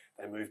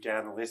they move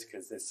down the list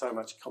because there's so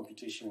much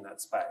competition in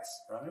that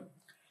space, right?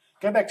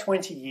 Go back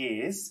 20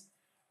 years,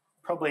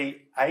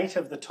 probably 8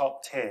 of the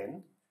top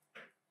 10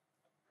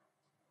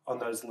 on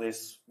those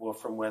lists were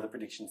from weather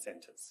prediction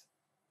centres.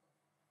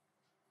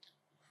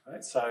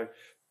 Right? So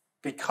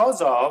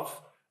because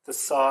of the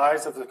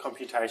size of the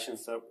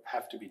computations that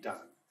have to be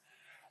done.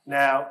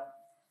 Now,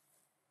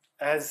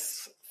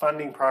 as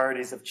funding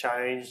priorities have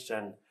changed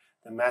and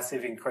the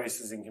massive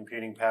increases in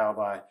computing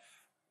power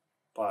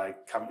by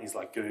companies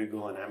like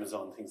Google and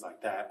Amazon, things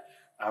like that,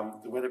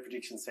 the weather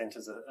prediction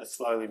centres are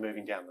slowly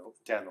moving down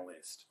the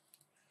list.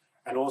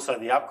 And also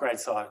the upgrade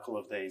cycle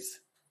of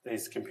these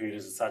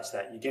computers is such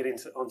that you get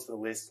onto the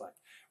list. Like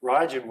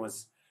Rygen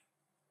was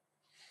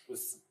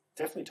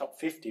definitely top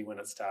 50 when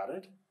it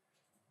started,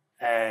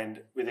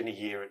 and within a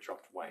year it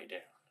dropped way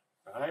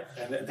down, right?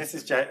 And this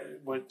is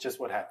just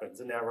what happens.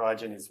 And now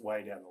Rygen is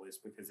way down the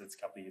list because it's a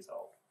couple of years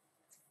old.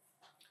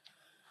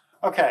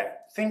 Okay,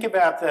 think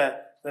about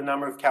the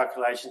number of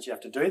calculations you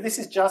have to do. This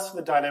is just for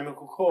the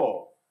dynamical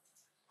core.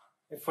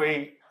 If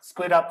we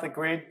split up the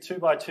grid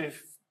 2.5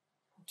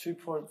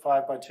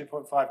 by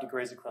 2.5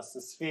 degrees across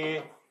the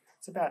sphere,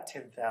 it's about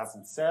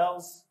 10,000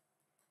 cells,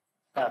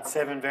 about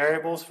 7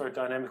 variables for a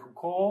dynamical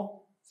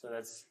core. So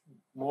that's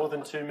more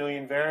than 2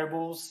 million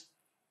variables.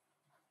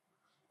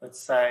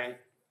 Let's say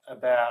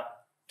about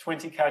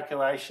 20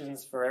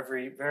 calculations for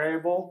every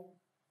variable.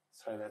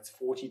 So that's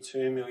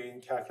 42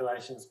 million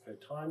calculations per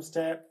time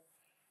step.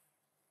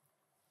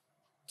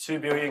 2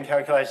 billion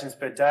calculations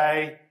per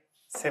day.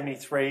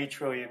 73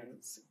 trillion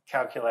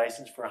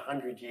calculations for a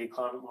 100-year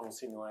climate model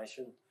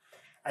simulation.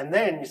 And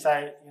then you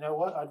say, you know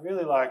what, I'd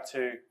really like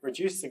to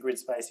reduce the grid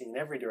spacing in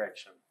every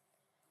direction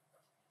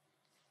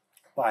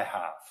by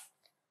half.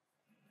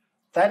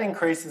 That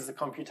increases the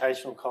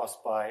computational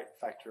cost by a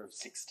factor of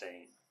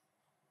 16.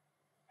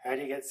 How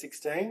do you get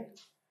 16?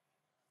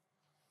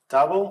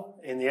 Double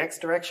in the x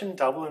direction,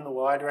 double in the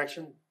y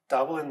direction,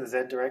 double in the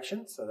z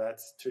direction. So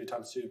that's 2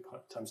 times 2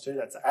 times 2,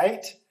 that's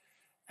 8.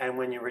 And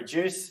when you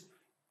reduce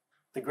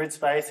the grid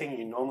spacing,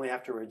 you normally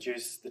have to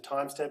reduce the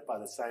time step by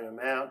the same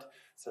amount,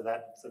 so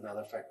that's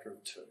another factor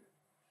of 2.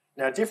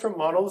 Now, different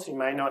models, you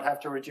may not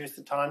have to reduce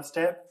the time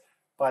step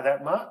by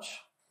that much,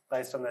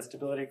 based on their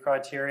stability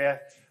criteria,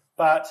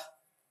 but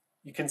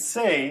you can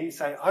say,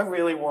 I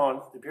really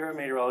want the Bureau of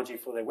Meteorology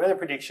for their weather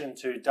prediction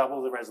to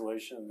double the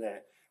resolution of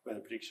their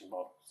weather prediction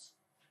models.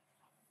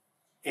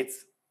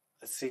 It's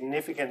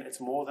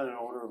more than an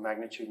order of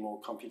magnitude more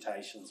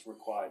computations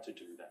required to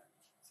do that.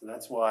 So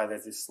that's why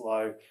there's this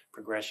slow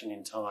progression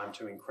in time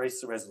to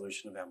increase the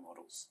resolution of our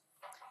models.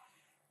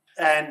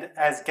 And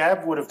as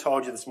Gab would have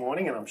told you this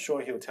morning, and I'm sure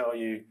he'll tell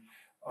you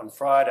on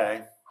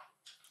Friday,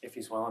 if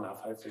he's well enough,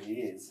 hopefully he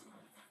is,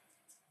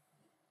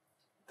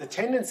 the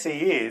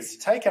tendency is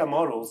to take our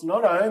models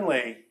not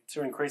only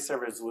to increase their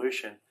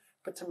resolution,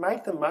 but to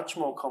make them much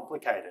more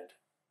complicated.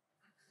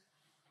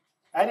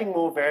 Adding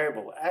more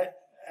variables,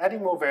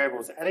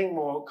 adding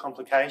more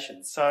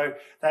complications. So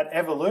that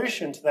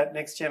evolution to that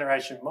next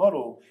generation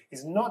model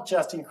is not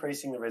just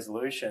increasing the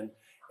resolution,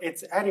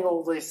 it's adding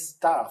all this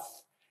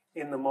stuff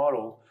in the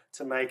model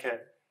to make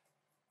it,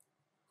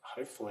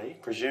 hopefully,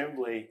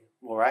 presumably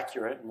more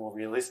accurate and more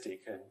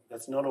realistic, and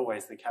that's not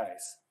always the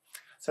case.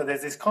 So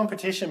there's this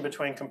competition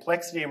between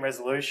complexity and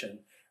resolution,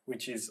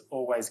 which is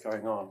always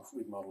going on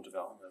with model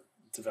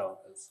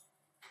developers.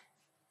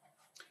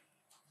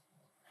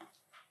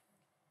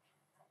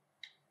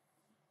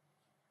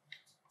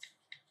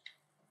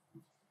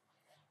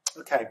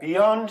 Okay,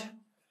 beyond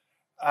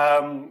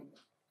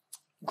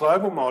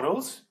global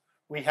models,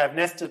 we have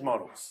nested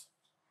models.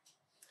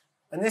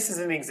 And this is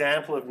an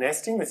example of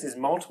nesting. This is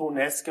multiple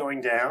nests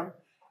going down,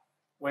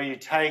 where you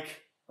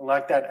take,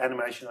 like that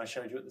animation I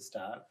showed you at the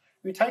start,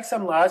 you take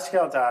some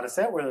large-scale data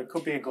set, where it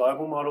could be a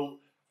global model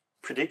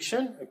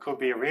prediction, it could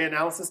be a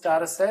reanalysis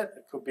data set,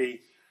 it could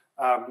be,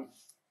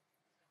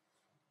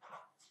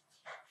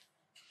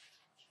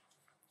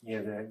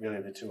 they're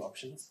really the two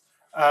options.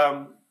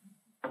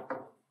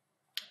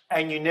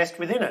 And you nest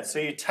within it. So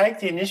you take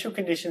the initial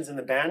conditions and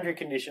the boundary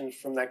conditions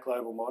from that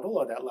global model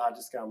or that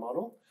larger scale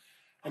model,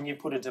 and you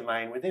put a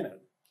domain within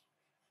it.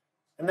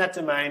 And that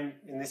domain,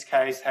 in this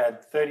case,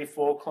 had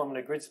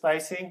 34-kilometre grid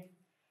spacing.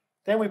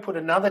 Then we put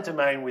another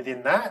domain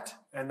within that,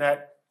 and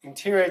that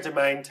interior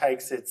domain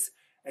takes its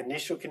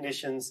initial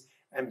conditions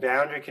and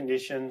boundary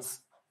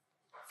conditions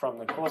from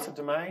the coarser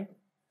domain.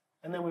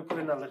 And then we put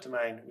another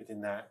domain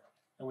within that,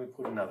 and we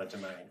put another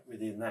domain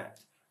within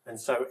that. And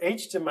so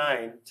each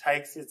domain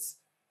takes its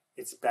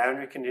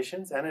boundary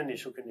conditions and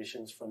initial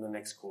conditions from the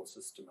next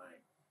coarsest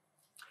domain.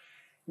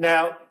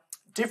 Now,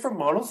 different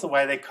models, the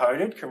way they're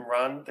coded, can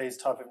run these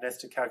type of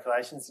nested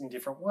calculations in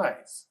different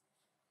ways.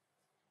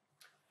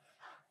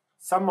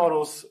 Some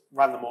models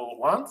run them all at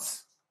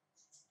once,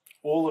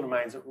 all the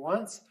domains at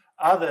once.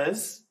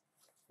 Others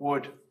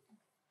would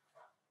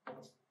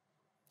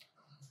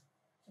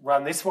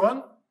run this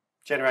one,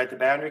 generate the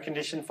boundary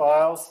condition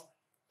files,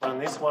 run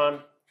this one,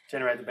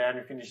 generate the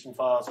boundary condition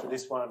files for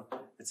this one,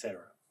 etc.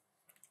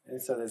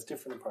 And so there's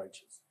different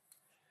approaches.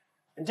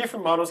 And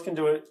different models can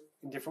do it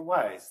in different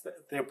ways.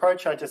 The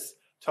approach I just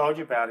told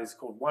you about is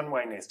called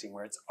one-way nesting,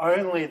 where it's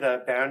only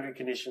the boundary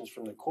conditions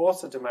from the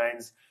coarser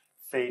domains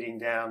feeding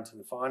down to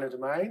the finer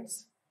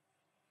domains.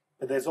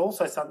 But there's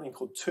also something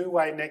called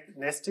two-way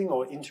nesting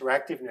or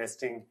interactive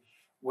nesting,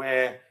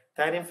 where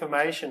that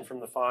information from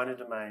the finer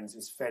domains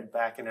is fed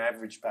back and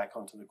averaged back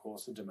onto the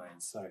coarser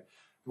domains, so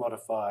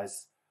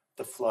modifies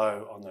the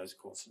flow on those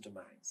coarser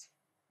domains.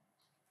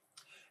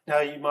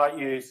 Now you might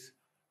use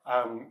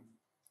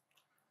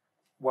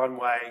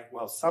one-way,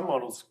 well, some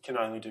models can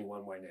only do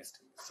one-way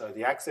nesting. So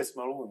the access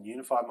model and the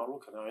unified model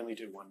can only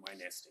do one-way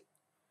nesting.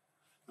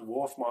 The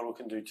WRF model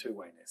can do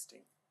two-way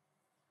nesting.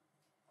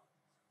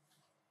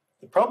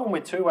 The problem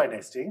with two-way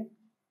nesting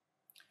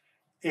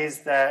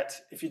is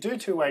that if you do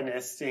two-way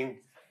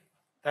nesting,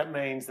 that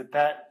means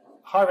that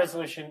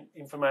high-resolution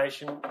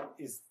information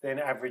is then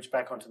averaged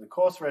back onto the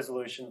coarse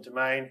resolution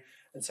domain,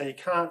 and so you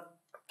can't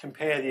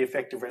compare the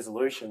effective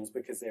resolutions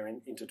because they're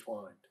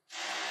intertwined.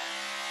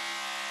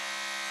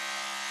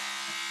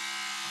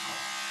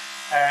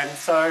 And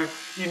so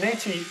you need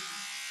to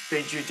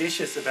be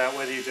judicious about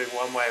whether you're doing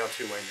one-way or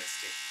two-way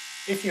nesting,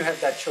 if you have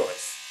that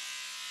choice.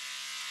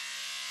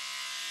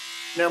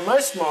 Now,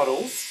 most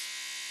models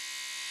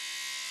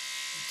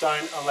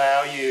don't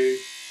allow you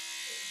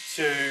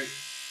to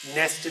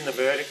nest in the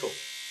vertical.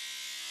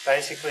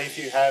 Basically, if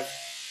you have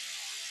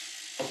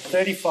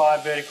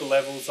 35 vertical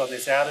levels on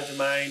this outer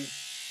domain,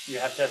 you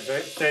have to have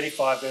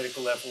 35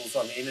 vertical levels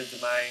on the inner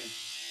domain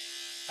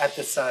at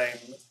the same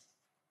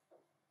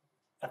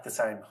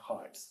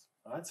heights,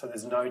 right? So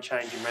there's no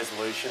change in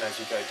resolution as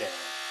you go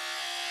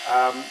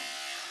down.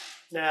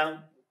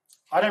 Now,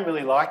 I don't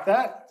really like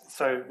that.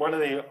 So one of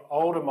the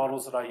older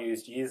models that I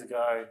used years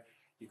ago,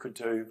 you could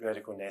do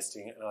vertical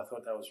nesting, and I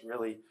thought that was a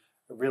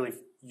really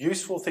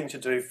useful thing to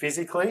do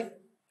physically,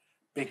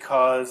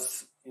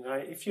 because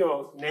if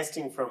you're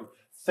nesting from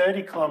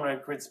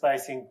 30-kilometre grid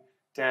spacing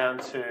down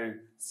to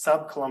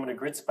sub-kilometre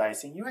grid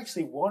spacing, you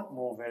actually want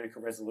more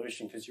vertical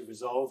resolution because you're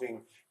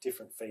resolving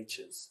different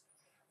features.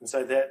 And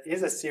so there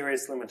is a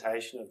serious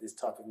limitation of this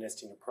type of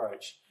nesting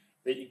approach,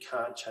 that you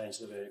can't change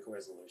the vertical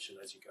resolution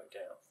as you go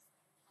down.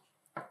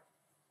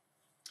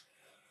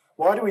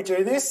 Why do we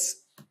do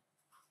this?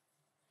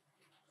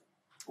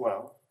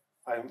 Well,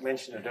 I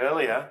mentioned it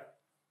earlier.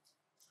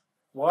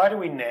 Why do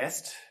we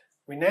nest?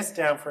 We nest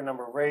down for a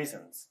number of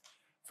reasons.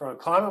 From a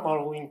climate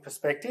modelling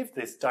perspective,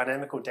 this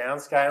dynamical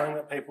downscaling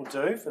that people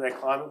do for their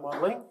climate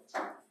modelling,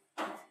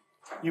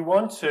 you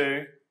want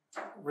to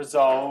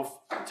resolve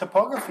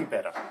topography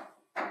better.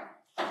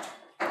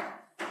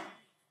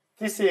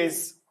 This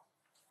is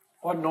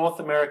what North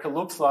America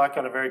looks like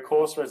on a very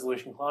coarse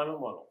resolution climate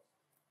model.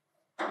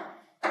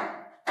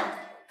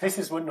 This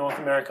is what North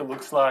America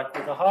looks like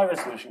with a high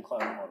resolution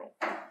climate model.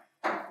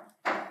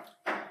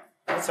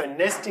 And so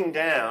nesting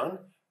down,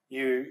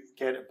 you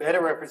get a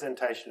better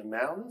representation of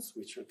mountains,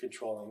 which are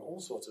controlling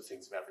all sorts of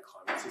things about the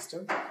climate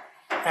system,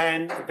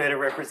 and a better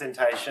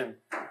representation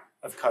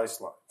of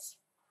coastlines.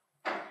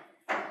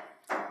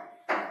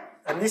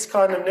 And this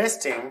kind of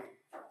nesting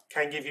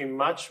can give you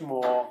much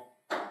more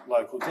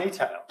local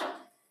detail.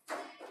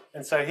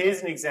 And so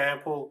here's an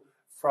example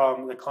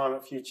from the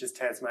Climate Futures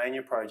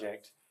Tasmania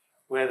project,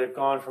 where they've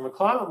gone from a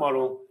climate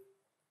model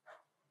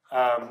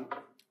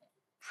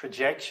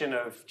projection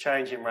of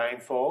change in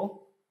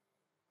rainfall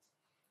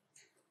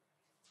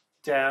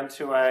down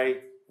to a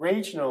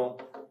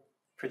regional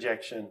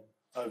projection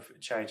of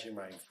change in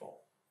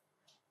rainfall.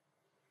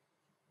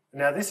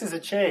 Now this is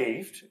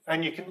achieved,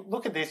 and you can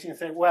look at this and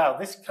say, wow,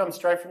 this comes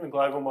straight from the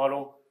global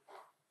model.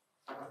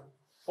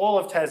 All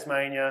of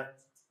Tasmania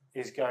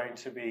is going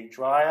to be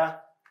drier.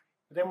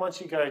 But then once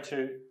you go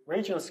to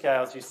regional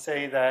scales, you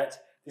see that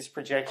this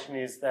projection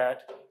is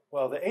that,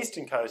 well, the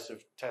eastern coast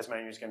of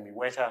Tasmania is going to be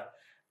wetter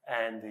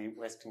and the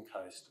western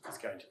coast is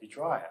going to be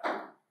drier.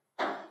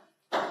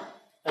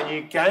 And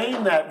you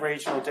gain that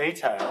regional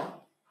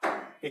detail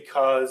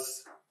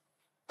because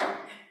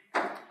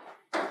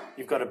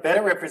you've got a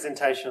better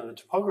representation of the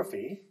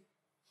topography,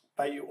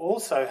 but you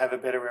also have a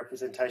better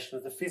representation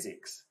of the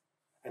physics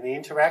and the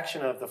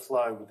interaction of the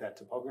flow with that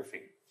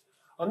topography.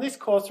 On this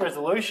coarse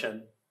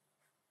resolution,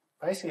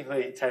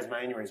 basically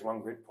Tasmania is one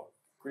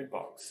grid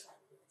box.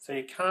 So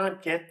you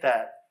can't get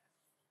that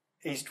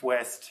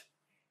east-west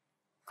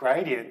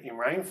gradient in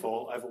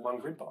rainfall over one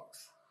grid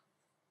box.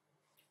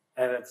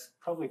 And it's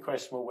probably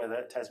questionable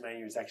whether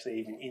Tasmania is actually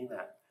even in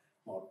that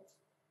model.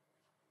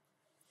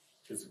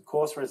 Because of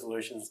coarse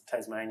resolutions,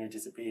 Tasmania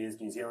disappears,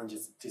 New Zealand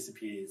just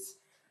disappears,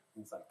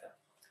 things like that.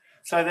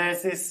 So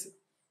there's this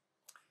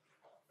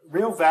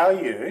real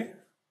value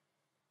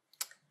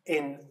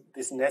in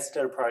this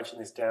nested approach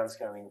and this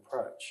downscaling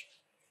approach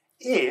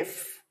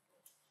if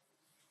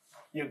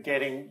you're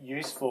getting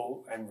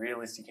useful and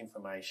realistic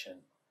information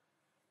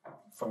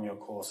from your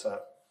coarser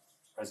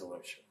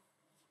resolution.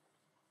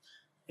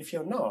 If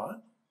you're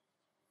not,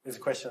 there's a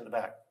question at the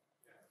back.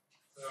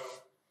 Yeah.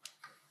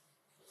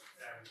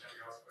 So, can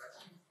you ask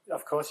questions?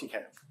 Of course you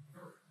can.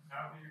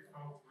 How do you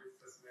cope with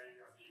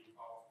Tasmania being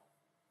half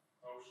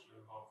ocean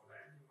and half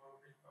land in one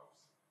big box?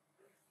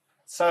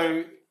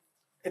 So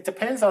it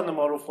depends on the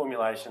model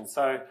formulation.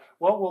 So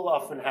what will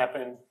often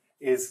happen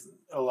is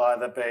it'll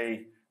either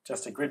be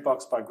just a grid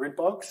box by grid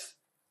box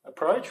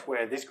approach,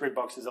 where this grid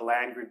box is a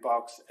land grid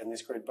box and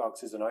this grid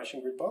box is an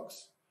ocean grid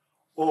box,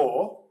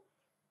 or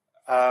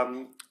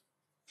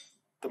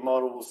the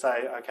model will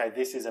say, okay,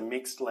 this is a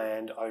mixed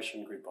land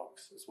ocean grid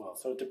box as well.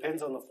 So it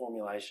depends on the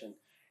formulation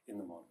in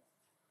the model,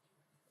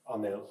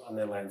 on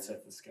their land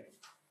surface scheme.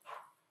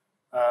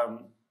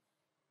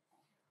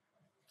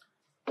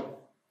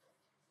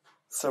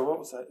 So what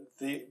was that?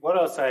 What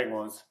I was saying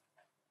was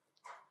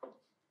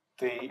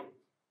the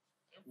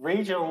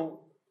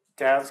regional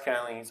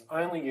downscaling is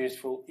only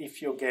useful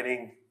if you're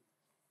getting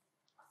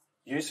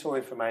useful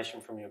information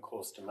from your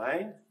coarse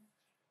domain.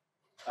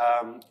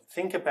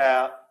 Think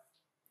about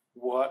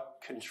what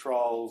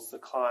controls the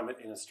climate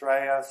in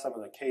Australia. Some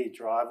of the key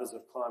drivers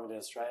of climate in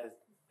Australia,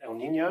 El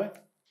Nino,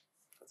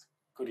 that's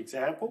a good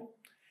example.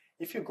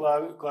 If your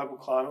global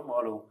climate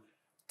model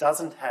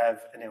doesn't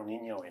have an El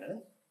Nino in it,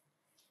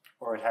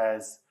 or it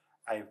has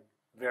a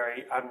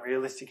very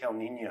unrealistic El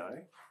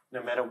Nino,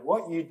 no matter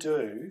what you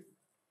do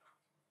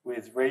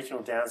with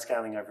regional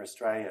downscaling over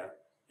Australia,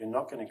 you're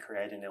not going to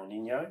create an El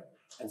Nino,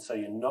 and so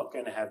you're not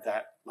going to have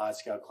that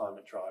large-scale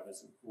climate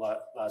drivers and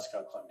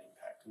large-scale climate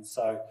impact. And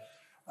so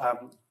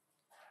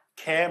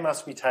care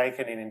must be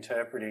taken in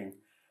interpreting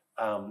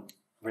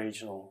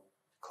regional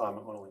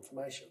climate model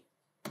information.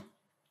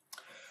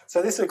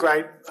 So this is a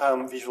great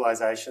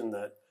visualisation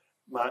that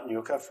Martin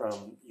Yucca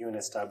from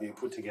UNSW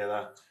put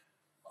together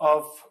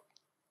of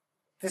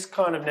this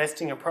kind of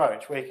nesting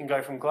approach, where you can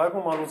go from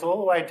global models all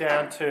the way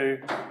down to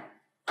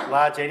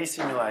large eddy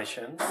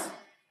simulations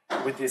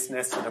with this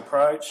nested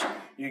approach.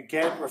 You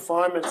get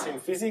refinements in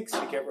physics,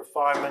 you get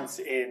refinements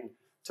in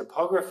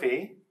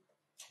topography,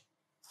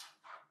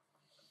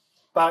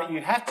 but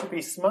you have to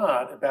be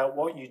smart about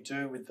what you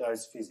do with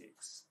those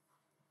physics.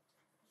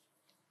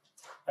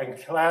 And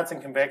clouds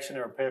and convection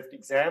are a perfect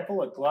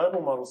example. At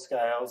global model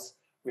scales,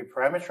 we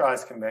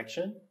parameterise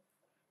convection.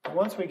 But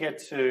once we get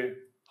to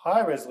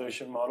high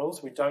resolution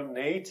models, we don't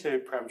need to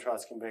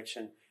parameterise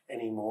convection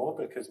anymore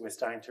because we're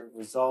starting to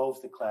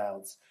resolve the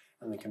clouds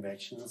and the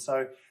convection. And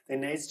so there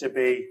needs to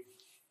be,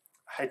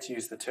 I hate to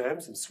use the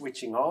term, some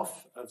switching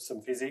off of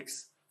some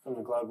physics from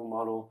the global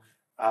model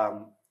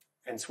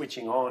and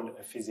switching on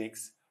of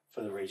physics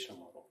for the regional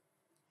model.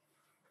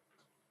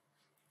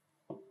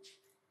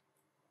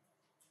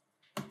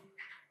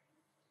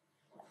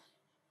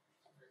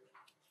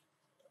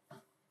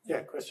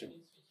 Yeah, question.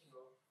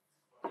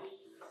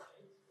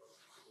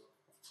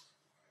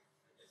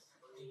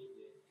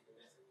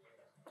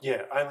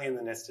 Yeah, only in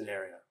the nested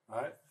area,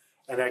 right?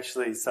 And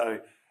actually, so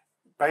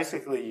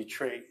basically you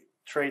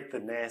treat the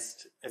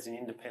nest as an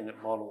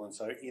independent model, and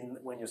so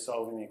when you're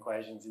solving the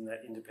equations in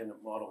that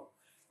independent model,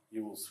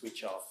 you will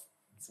switch off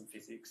some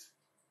physics.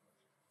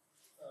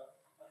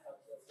 I have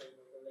just said,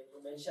 like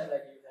you mentioned,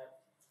 like you have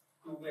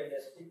two-way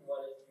nesting.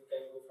 One is you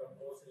can go from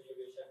coarse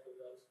elevation to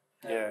the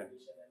high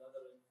elevation,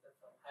 another is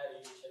from high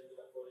elevation to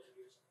the coarse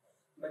elevation.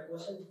 My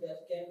question is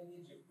that can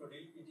it is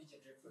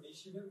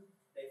reproducible?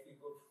 Like if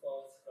you go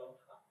from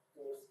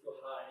coarse to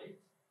high,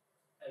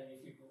 and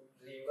if you do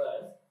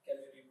reverse, can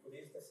you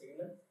reproduce the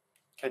signal?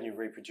 Can you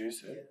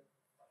reproduce it?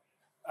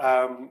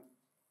 Yeah.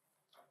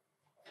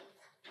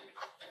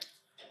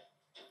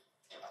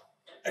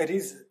 It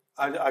is.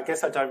 I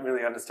guess I don't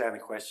really understand the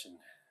question.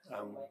 My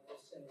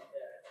question is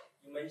that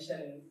you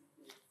mentioned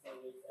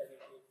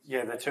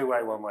yeah, the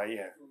two-way, one-way.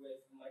 Yeah.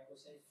 My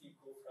question, if you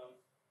go from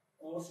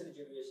coarse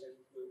resolution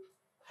to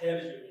higher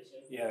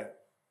resolution, Yeah.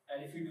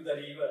 and if you do the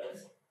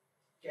reverse,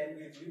 can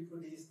we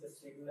reproduce the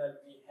signal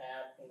we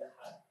have in the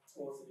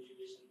coarse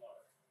resolution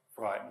model?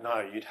 Right. No,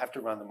 you'd have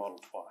to run the model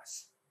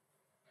twice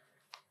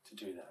to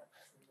do that.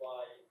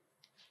 Why?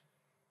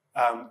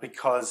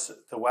 Because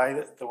the way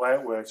it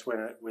works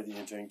whether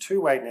you're doing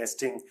two-way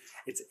nesting,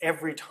 it's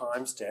every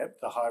time step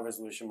the high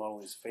resolution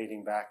model is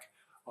feeding back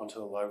onto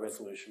the low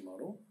resolution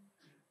model,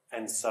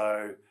 and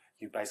so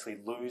you basically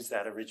lose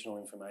that original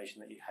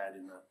information that you had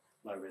in the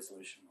low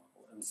resolution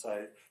model. And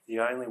so the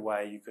only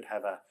way you could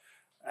have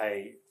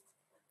a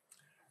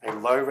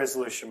low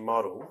resolution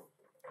model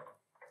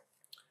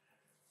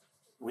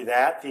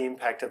without the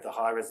impact of the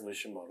high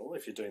resolution model,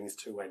 if you're doing this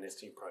two-way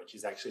nesting approach,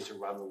 is actually to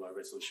run the low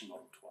resolution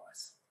model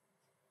twice.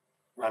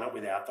 Run it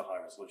without the high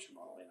resolution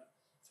model in it.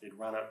 So you'd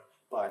run it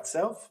by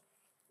itself,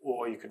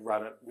 or you could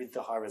run it with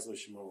the high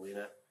resolution model in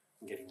it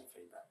and getting the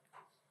feedback.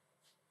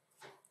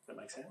 Does that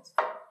make sense?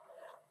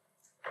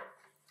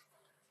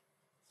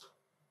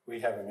 We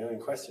have a million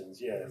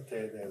questions. Yeah,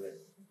 there. Okay. I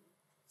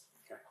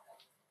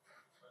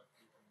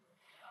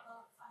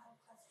have a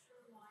question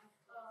like,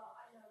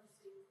 I know the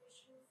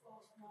equation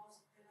for small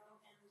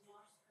scale and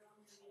large scale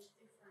is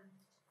different.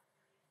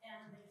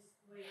 And if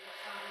we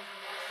find the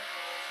large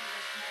scale to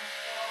the small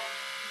scale,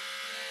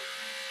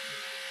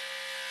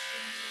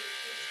 change the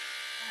equation.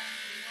 And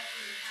what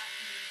will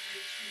happen if we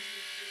change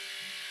the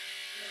equation?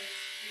 Will it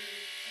still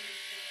change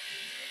the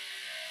equation?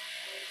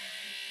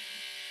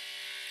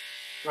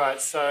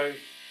 Right, so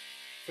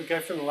if we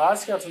go from the large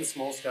scale to the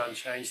small scale and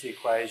change the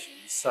equation,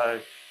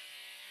 so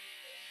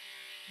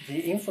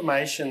the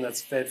information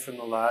that's fed from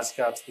the large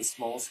scale to the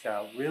small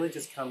scale really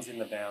just comes in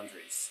the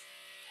boundaries.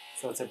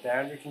 So it's a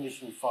boundary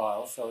condition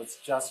file, so it's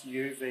just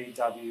U, V,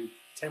 W,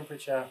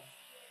 temperature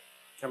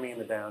coming in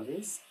the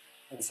boundaries,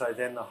 and so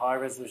then the high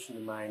resolution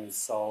domain is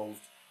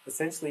solved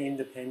essentially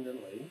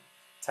independently,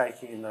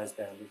 taking in those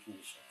boundary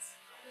conditions.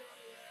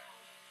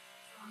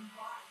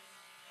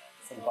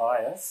 Some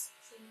bias.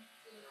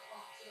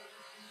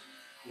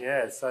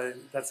 Yeah, so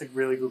that's a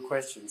really good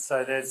question.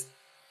 So there's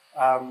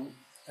a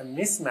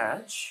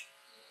mismatch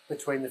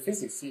between the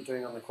physics that you're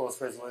doing on the coarse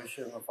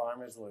resolution and the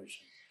fine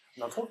resolution.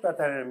 And I'll talk about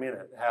that in a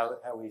minute,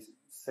 how we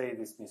see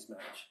this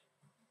mismatch.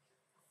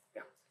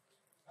 Yeah.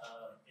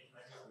 It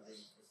might be something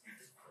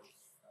difficult.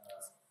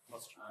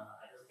 What's true?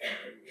 I just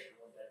want to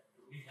know that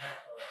do we have a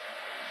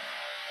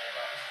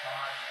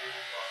smart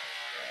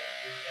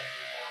process which can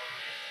evolve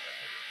based on the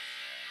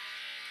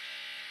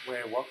physics?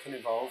 Where what can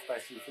evolve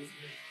based on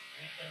physics?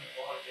 We can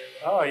evolve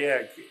based on Oh,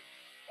 yeah.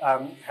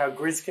 How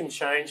grids can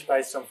change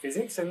based on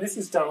physics. And this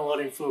is done a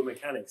lot in fluid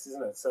mechanics,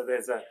 isn't it? So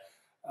there's a...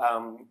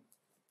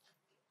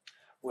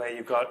 where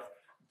you've got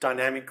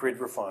dynamic grid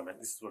refinement,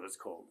 this is what it's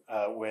called,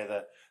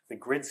 where the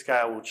grid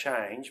scale will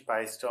change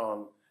based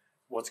on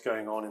what's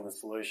going on in the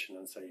solution.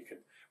 And so you can,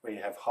 where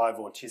you have high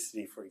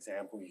vorticity, for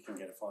example, you can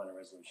get a finer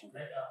resolution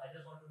grid. I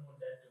just want to know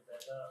that whether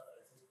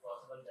it is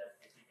possible that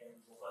if we can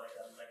go for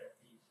like a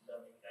deep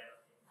learning kind of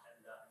thing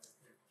and the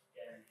script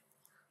can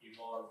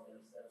evolve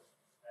themselves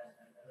and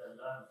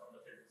learn from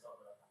the physics of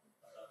the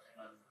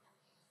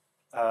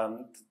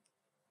environment.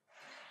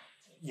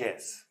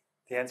 Yes,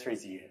 the answer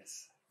is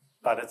yes.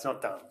 But it's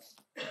not done,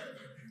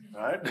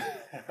 right?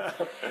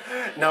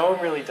 No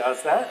one really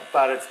does that,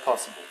 but it's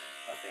possible,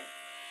 I think.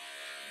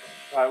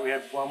 Right, we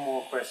have one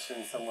more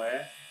question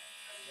somewhere.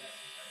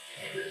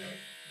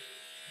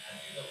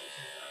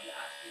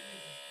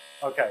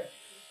 Okay.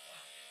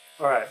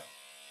 All right.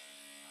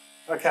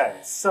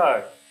 Okay,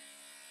 so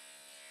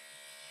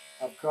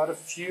I've got a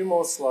few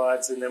more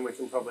slides and then we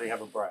can probably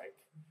have a break.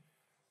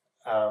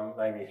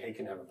 Maybe he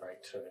can have a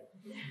break too.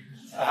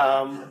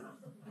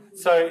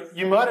 So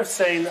you might have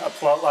seen a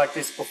plot like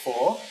this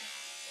before.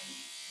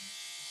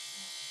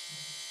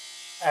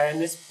 And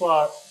this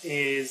plot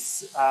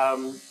is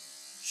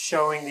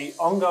showing the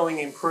ongoing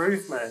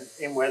improvement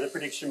in weather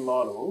prediction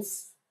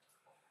models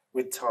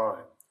with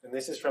time. And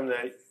this is from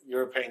the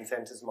European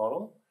Centres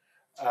model.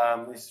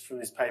 This is from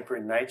this paper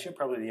in Nature,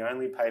 probably the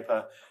only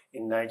paper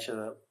in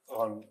Nature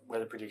on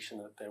weather prediction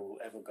that there will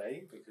ever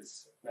be,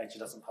 because Nature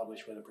doesn't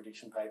publish weather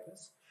prediction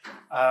papers.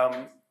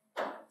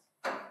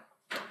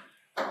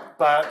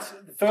 But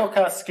the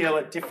forecast skill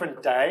at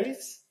different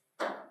days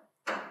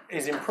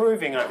is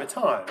improving over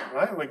time,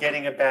 right? We're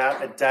getting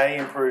about a day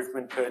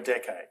improvement per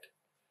decade.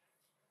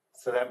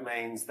 So that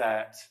means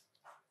that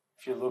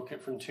if you look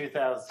at from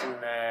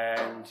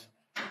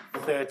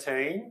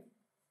 2013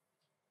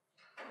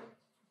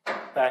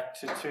 back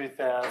to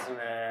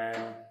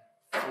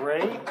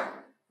 2003,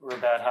 we're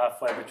about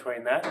halfway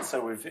between that. And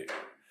so we've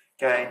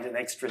gained an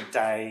extra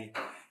day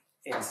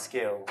in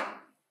skill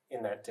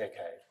in that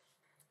decade.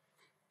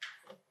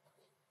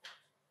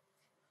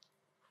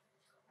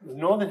 The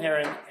northern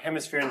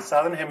hemisphere and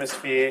southern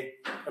hemisphere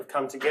have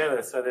come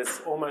together, so there's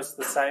almost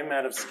the same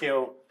amount of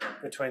skill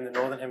between the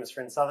northern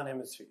hemisphere and southern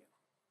hemisphere.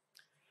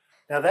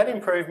 Now that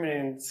improvement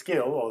in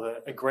skill, or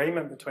the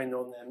agreement between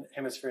northern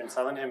hemisphere and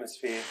southern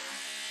hemisphere,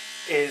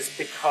 is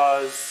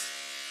because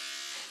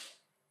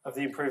of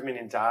the improvement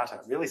in data,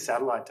 really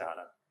satellite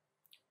data.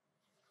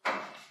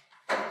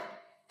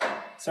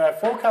 So our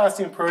forecast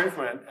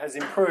improvement has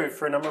improved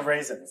for a number of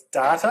reasons.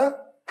 Data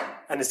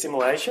and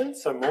assimilation,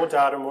 so more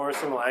data, more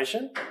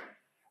assimilation.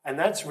 And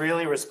that's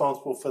really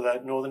responsible for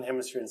the Northern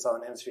Hemisphere and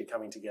Southern Hemisphere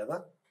coming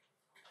together.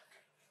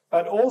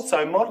 But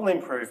also model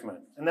improvement.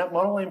 And that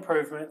model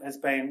improvement has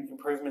been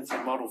improvements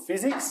in model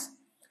physics,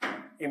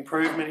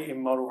 improvement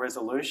in model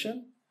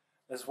resolution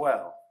as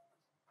well.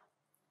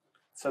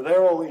 So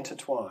they're all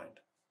intertwined.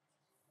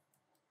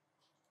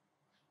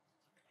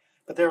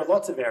 But there are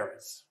lots of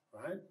errors,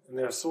 right? And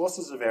there are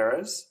sources of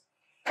errors.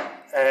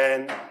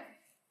 And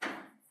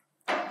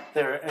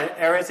there are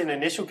errors in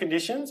initial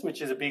conditions,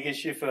 which is a big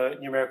issue for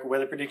numerical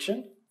weather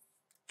prediction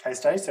case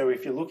study. So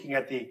if you're looking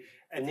at the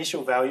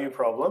initial value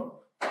problem,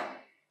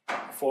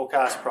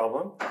 forecast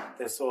problem,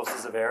 there's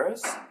sources of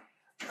errors.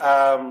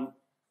 And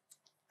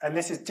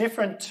this is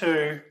different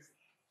to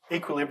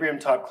equilibrium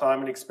type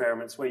climate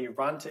experiments where you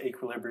run to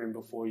equilibrium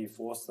before you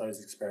force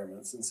those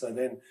experiments. And so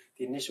then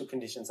the initial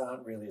conditions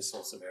aren't really a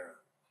source of error.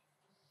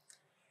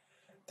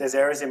 There's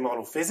errors in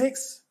model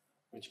physics,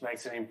 which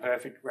makes an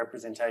imperfect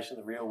representation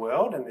of the real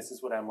world, and this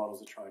is what our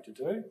models are trying to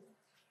do.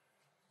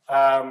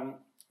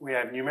 We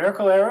have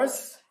numerical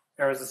errors,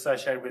 errors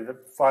associated with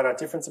finite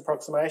difference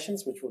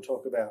approximations, which we'll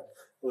talk about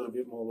a little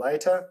bit more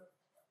later,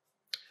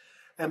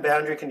 and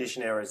boundary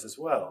condition errors as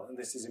well, and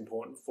this is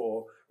important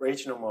for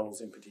regional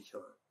models in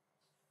particular.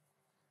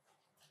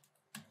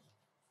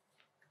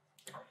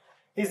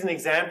 Here's an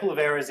example of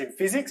errors in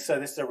physics. So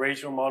this is a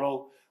regional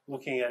model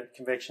looking at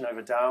convection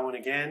over Darwin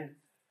again.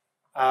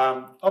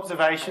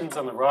 Observations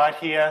on the right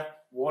here,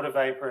 water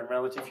vapour and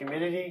relative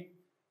humidity.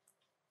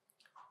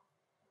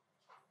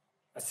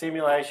 A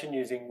simulation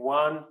using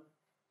one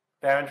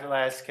boundary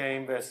layer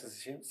scheme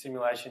versus a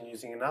simulation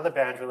using another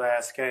boundary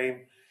layer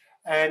scheme.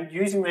 And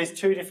using these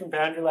two different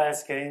boundary layer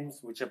schemes,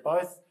 which are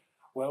both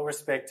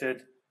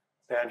well-respected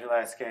boundary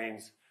layer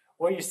schemes,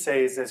 what you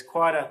see is there's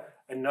quite a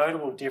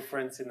notable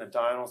difference in the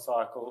diurnal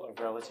cycle of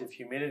relative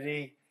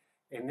humidity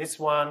in this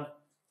one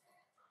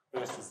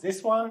versus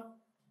this one.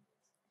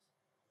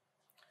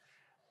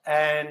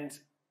 And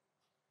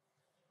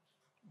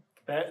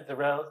the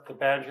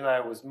boundary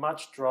layer was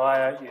much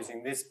drier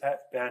using this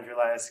boundary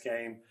layer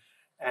scheme,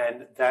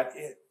 and that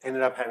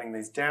ended up having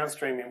these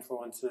downstream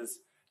influences,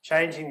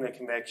 changing the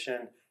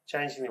convection,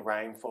 changing the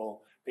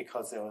rainfall,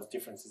 because there was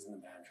differences in the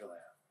boundary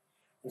layer.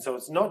 And so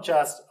it's not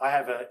just I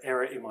have an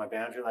error in my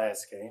boundary layer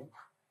scheme.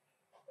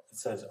 It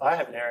says I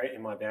have an error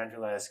in my boundary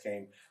layer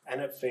scheme, and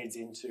it feeds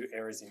into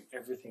errors in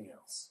everything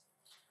else.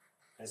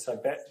 And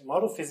so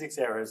model physics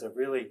errors are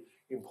really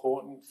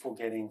important for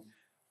getting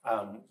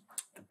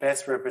the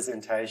best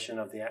representation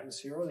of the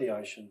atmosphere or the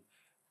ocean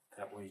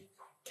that we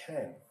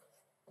can.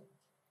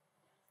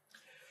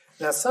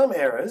 Now, some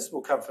errors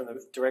will come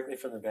directly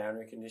from the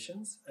boundary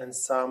conditions, and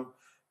some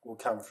will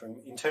come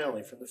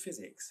internally from the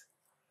physics.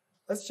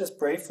 Let's just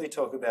briefly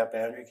talk about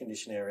boundary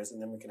condition errors,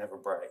 and then we can have a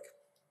break.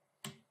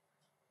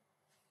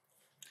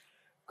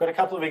 Got a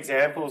couple of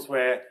examples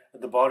where at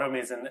the bottom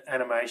is an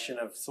animation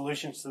of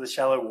solutions to the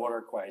shallow water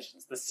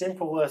equations, the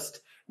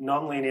simplest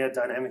nonlinear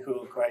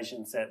dynamical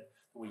equations that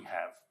we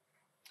have.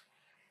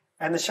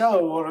 And the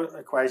shallow water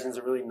equations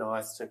are really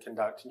nice to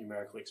conduct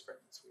numerical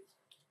experiments with.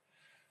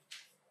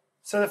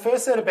 So the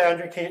first set of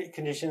boundary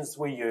conditions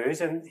we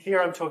use, and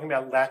here I'm talking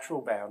about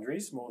lateral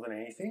boundaries more than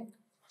anything,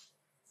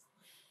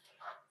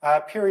 are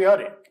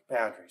periodic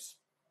boundaries.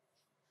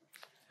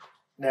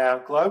 Now,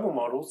 global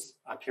models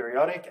are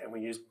periodic, and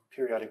we use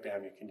periodic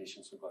boundary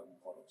conditions for global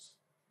models,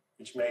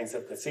 which means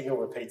that the signal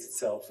repeats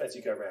itself as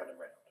you go round and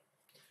round.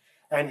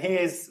 And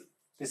here's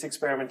this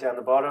experiment down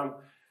the bottom.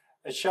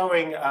 It's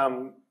showing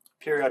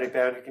periodic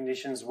boundary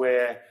conditions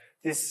where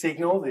this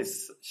signal,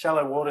 this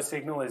shallow water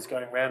signal, is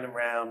going round and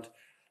round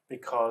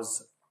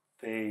because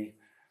the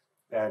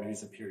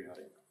boundaries are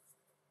periodic.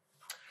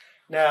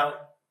 Now,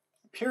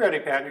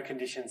 periodic boundary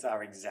conditions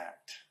are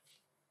exact.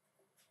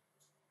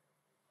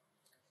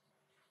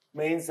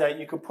 Means that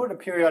you could put a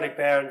periodic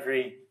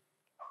boundary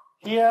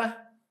here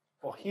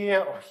or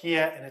here or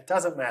here, and it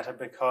doesn't matter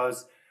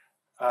because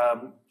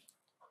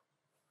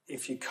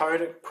if you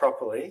code it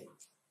properly,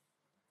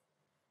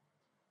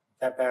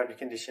 that boundary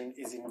condition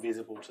is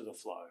invisible to the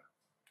flow.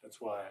 That's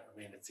why I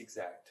mean it's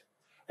exact.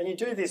 And you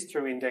do this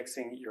through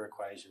indexing your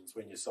equations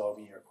when you're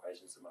solving your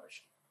equations of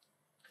motion.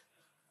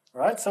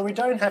 All right, so we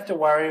don't have to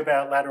worry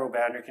about lateral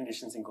boundary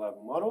conditions in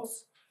global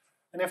models.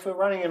 And if we're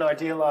running an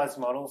idealized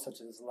model,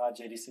 such as a large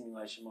eddy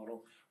simulation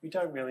model, we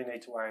don't really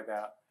need to worry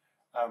about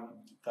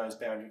those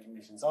boundary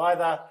conditions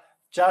either.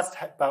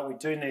 But we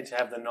do need to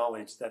have the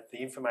knowledge that the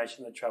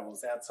information that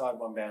travels outside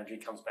one boundary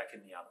comes back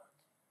in the other.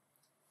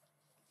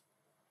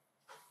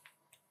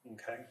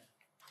 Okay.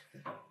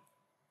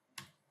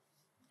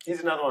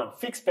 Here's another one,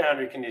 fixed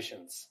boundary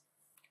conditions,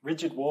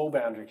 rigid wall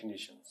boundary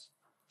conditions.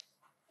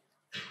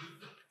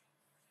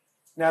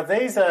 Now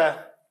here's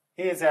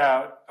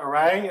our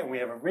array, and we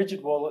have a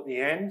rigid wall at the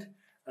end,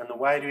 and the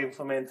way to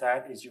implement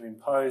that is you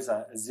impose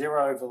a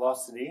zero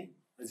velocity,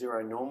 a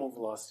zero normal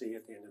velocity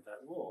at the end of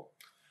that wall.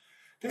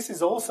 This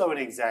is also an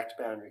exact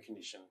boundary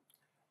condition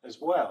as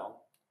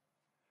well,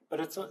 but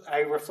it's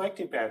a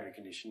reflective boundary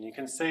condition. You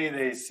can see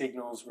these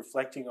signals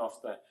reflecting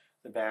off the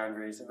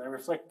boundaries, and they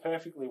reflect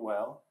perfectly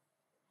well.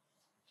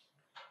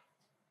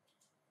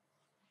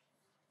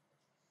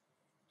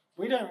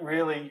 We don't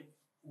really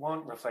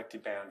want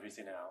reflective boundaries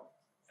in our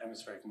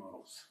atmospheric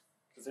models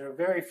because there are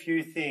very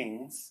few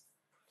things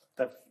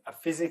that are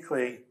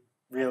physically,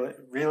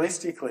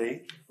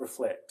 realistically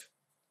reflect,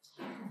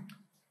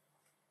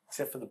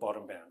 except for the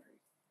bottom boundary.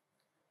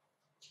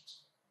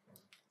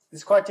 This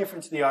is quite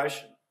different to the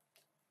ocean,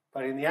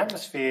 but in the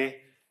atmosphere,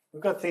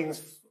 we've got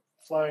things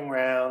flowing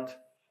around.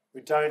 We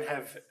don't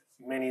have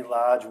many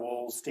large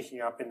walls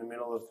sticking up in the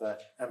middle of the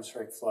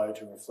atmospheric flow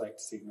to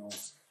reflect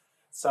signals.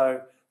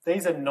 So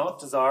these are not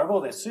desirable.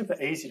 They're super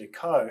easy to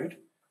code,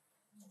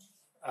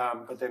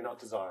 but they're not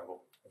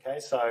desirable. Okay,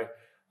 so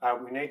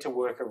we need to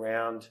work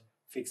around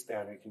fixed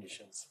boundary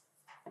conditions.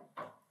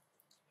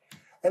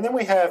 And then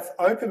we have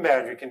open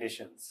boundary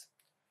conditions.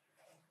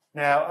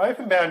 Now,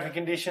 open boundary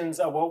conditions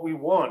are what we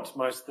want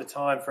most of the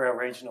time for our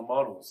regional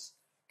models,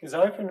 because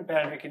open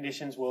boundary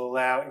conditions will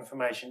allow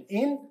information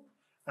in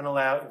and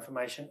allow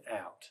information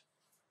out.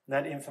 And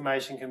that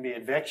information can be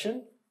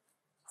advection,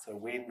 so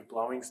wind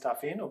blowing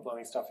stuff in or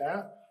blowing stuff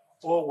out,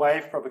 or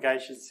wave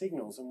propagation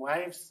signals. And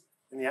waves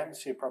in the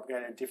atmosphere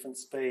propagate at a different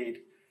speed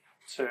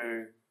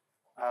to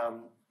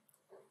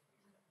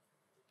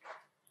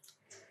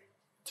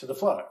the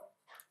flow.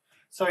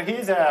 So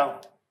here's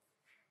our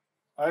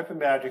open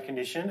boundary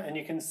condition, and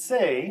you can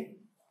see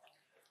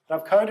that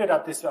I've coded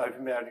up this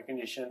open boundary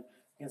condition.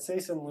 You can see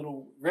some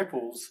little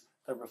ripples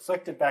that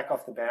reflected back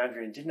off the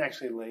boundary and didn't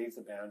actually leave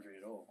the boundary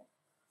at all.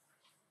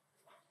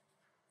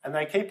 And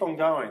they keep on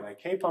going, they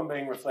keep on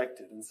being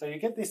reflected. And so you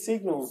get these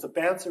signals that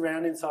bounce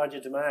around inside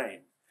your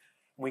domain.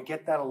 And we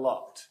get that a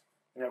lot.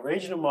 In our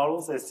regional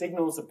models, there's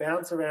signals that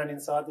bounce around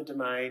inside the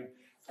domain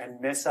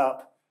and mess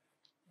up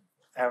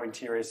our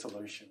interior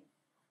solution.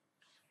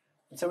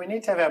 And so we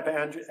need to have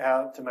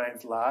our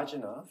domains large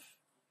enough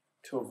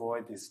to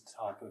avoid this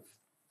type of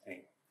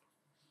thing.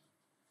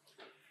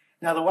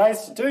 Now the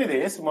ways to do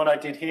this, and what I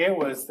did here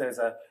was there's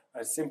a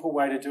simple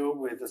way to do it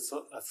with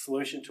a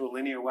solution to a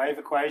linear wave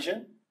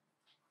equation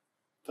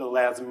that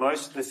allows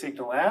most of the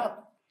signal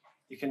out.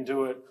 You can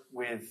do it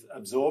with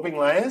absorbing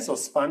layers or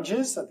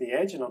sponges at the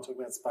edge, and I'll talk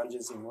about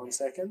sponges in 1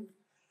 second.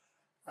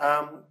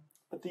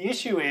 But the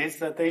issue is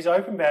that these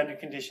open boundary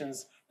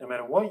conditions, no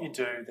matter what you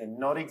do, they're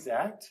not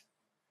exact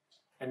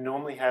and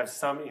normally have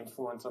some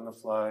influence on the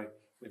flow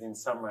within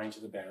some range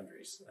of the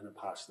boundaries and are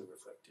partially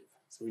reflective.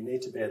 So we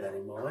need to bear that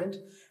in mind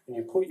when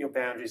you put your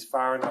boundaries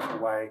far enough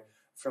away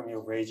from your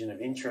region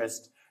of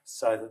interest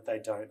so that they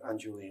don't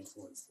unduly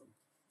influence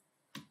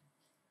them.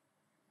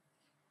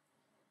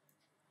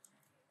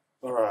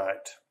 All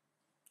right,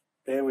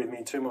 bear with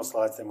me, 2 more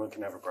slides, then we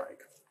can have a break,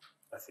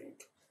 I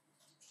think.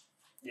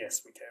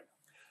 Yes, we can.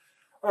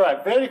 All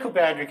right, vertical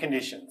boundary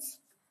conditions.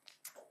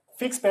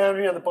 Fixed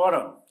boundary on the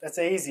bottom, that's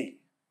easy.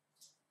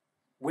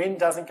 Wind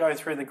doesn't go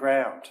through the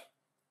ground.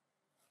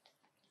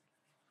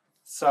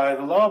 So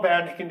the lower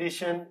boundary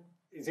condition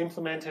is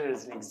implemented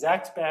as an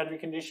exact boundary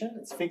condition.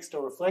 It's fixed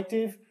or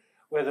reflective,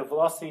 where the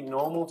velocity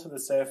normal to the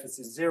surface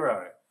is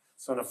 0.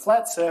 So on a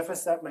flat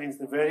surface, that means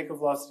the vertical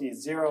velocity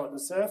is 0 at the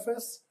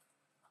surface.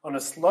 On a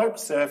sloped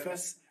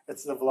surface,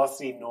 it's the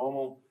velocity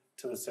normal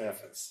to the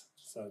surface.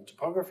 So in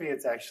topography,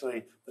 it's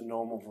actually the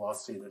normal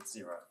velocity that's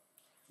 0.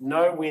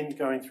 No wind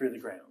going through the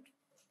ground.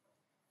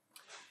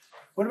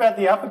 What about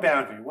the upper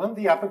boundary? We want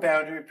the upper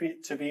boundary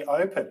to be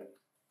open.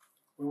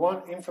 We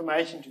want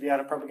information to be able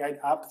to propagate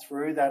up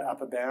through that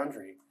upper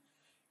boundary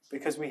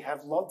because we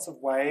have lots of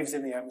waves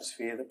in the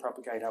atmosphere that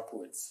propagate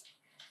upwards.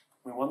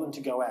 We want them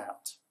to go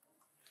out.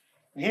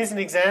 And here's an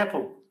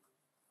example.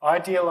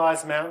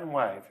 Idealised mountain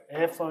wave.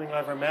 Air flowing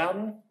over a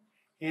mountain.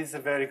 Here's the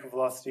vertical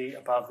velocity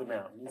above the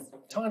mountain. There's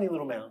a tiny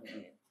little mountain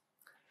here.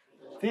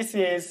 This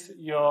is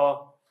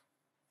your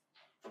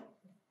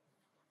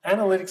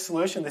analytic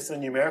solution. This is a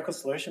numerical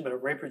solution, but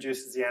it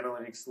reproduces the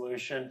analytic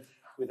solution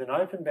with an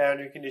open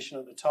boundary condition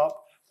at the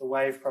top. The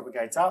wave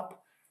propagates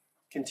up,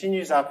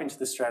 continues up into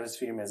the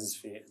stratosphere,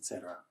 mesosphere,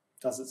 etc.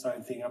 Does its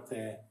own thing up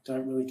there.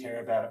 Don't really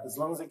care about it as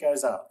long as it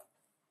goes up.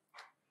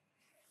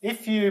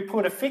 If you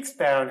put a fixed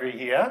boundary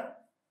here,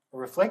 a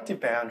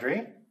reflective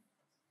boundary,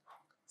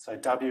 so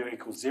W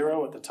equals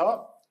 0 at the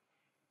top,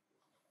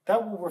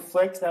 that will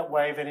reflect that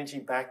wave energy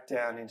back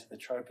down into the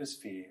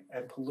troposphere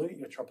and pollute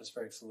your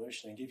tropospheric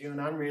solution and give you an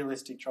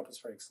unrealistic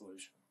tropospheric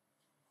solution.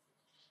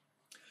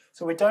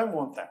 So we don't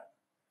want that.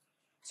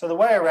 So the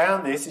way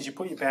around this is you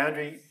put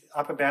your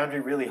upper boundary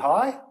really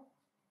high,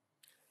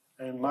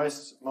 and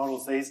most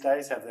models these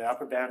days have the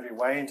upper boundary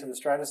way into the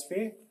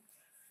stratosphere,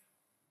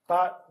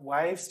 but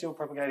waves still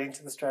propagate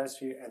into the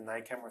stratosphere and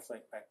they can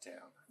reflect back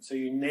down. So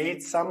you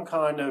need some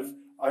kind of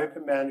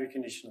open boundary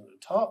condition at the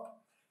top,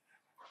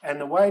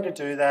 and the way to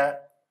do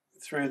that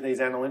through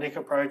these analytic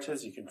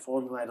approaches, you can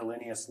formulate a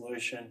linear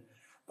solution,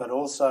 but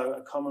also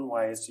a common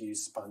way is to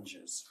use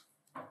sponges.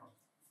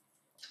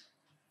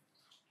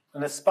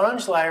 And a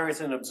sponge layer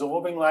is an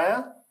absorbing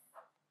layer.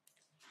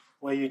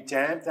 where you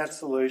damp that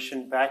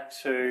solution back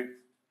to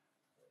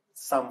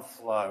some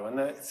flow. And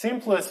the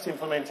simplest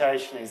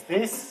implementation is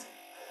this,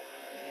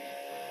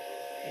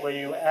 where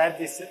you add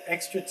this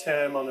extra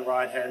term on the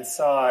right-hand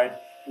side,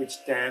 which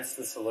damps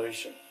the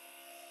solution.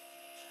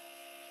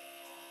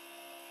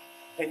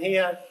 And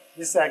here,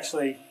 this is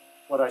actually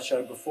what I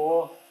showed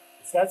before.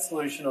 It's that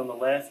solution on the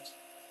left.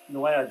 And the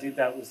way I did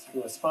that was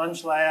through a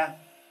sponge layer.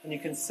 And you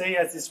can see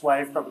as this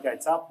wave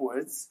propagates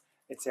upwards,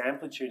 its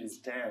amplitude is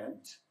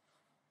damped.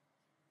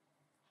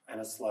 And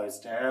it slows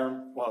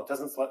down. Well,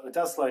 it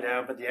does slow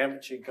down, but the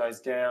amplitude goes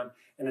down,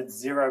 and it's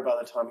zero by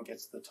the time it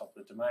gets to the top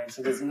of the domain.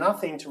 So there's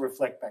nothing to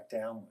reflect back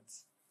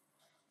downwards.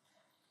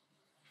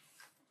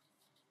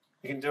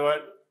 You can do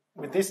it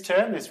with this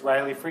term, this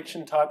Rayleigh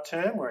friction type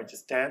term, where it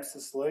just damps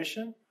the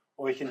solution,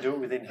 or you can do it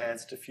with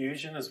enhanced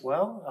diffusion as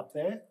well, up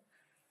there.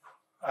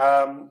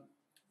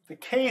 The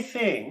key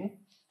thing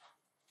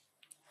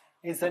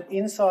is that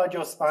inside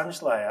your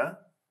sponge layer,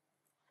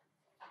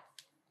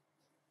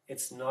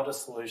 it's not a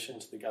solution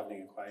to the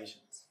governing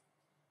equations.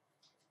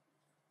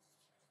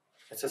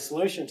 It's a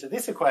solution to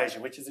this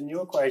equation, which is a new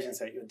equation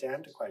set, your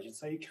damped equation.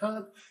 So you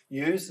can't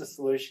use the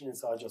solution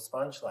inside your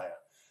sponge layer.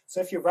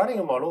 So if you're running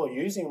a model or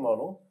using a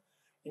model,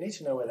 you need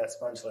to know where that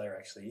sponge layer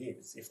actually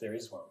is, if there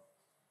is one.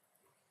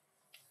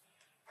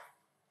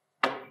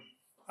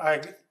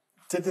 I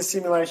did the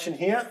simulation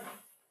here,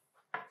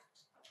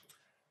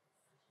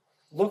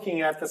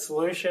 looking at the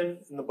solution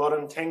in the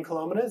bottom 10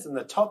 kilometres, and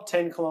the top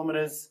 10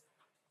 kilometres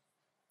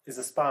is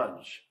a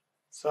sponge.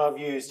 So I've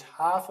used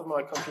half of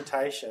my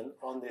computation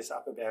on this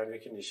upper boundary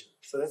condition.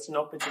 So that's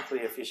not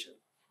particularly efficient.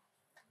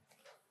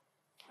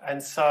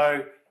 And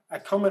so a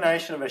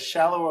combination of a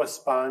shallower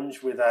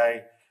sponge with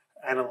an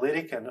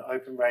analytic and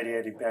open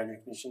radiated boundary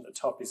condition at the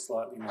top is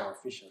slightly more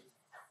efficient.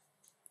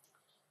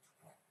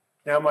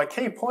 Now my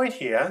key point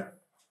here,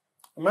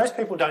 most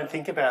people don't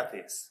think about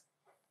this.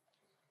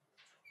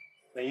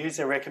 They use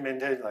their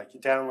recommended, like you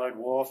download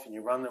WRF and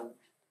you run the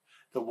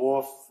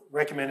WRF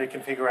recommended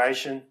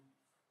configuration.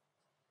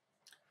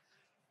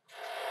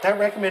 That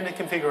recommended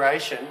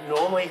configuration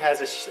normally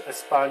has a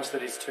sponge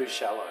that is too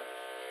shallow.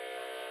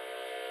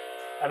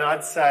 And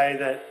I'd say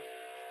that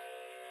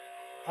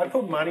I'd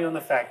put money on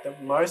the fact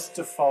that most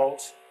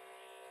default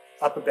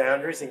upper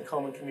boundaries in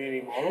common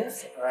community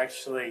models are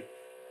actually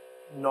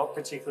not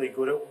particularly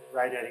good at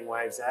radiating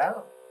waves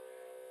out,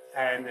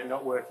 and they're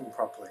not working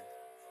properly.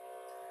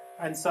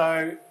 And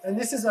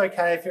this is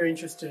okay if you're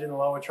interested in the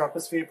lower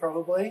troposphere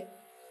probably,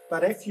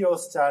 but if you're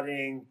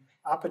studying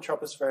upper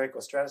tropospheric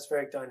or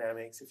stratospheric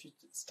dynamics, if you're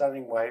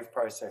studying wave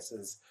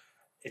processes,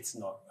 it's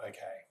not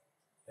okay.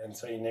 And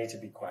so you need to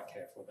be quite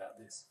careful about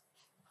this.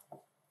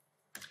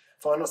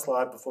 Final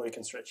slide before you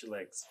can stretch your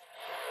legs.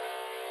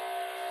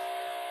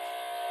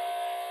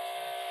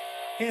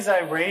 Here's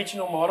a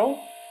regional model,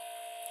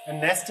 a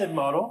nested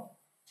model.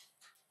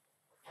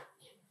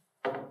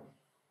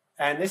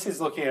 And this is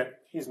looking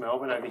at, here's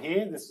Melbourne over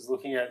here, this is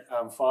looking at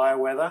fire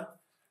weather.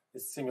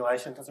 This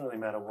simulation, doesn't really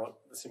matter what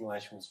the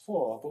simulation was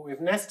for, but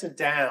we've nested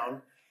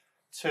down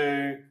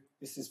to,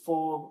 this is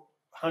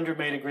 400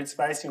 metre grid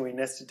spacing, we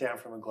nested down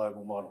from a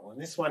global model.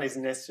 And this one is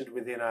nested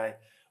within a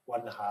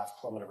 1.5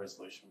 kilometre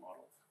resolution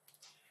model.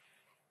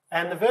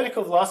 And the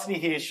vertical velocity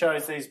here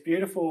shows these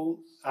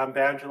beautiful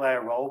boundary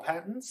layer roll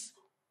patterns.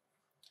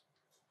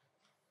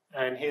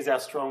 And here's our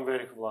strong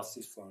vertical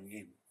velocities flowing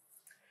in.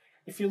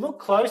 If you look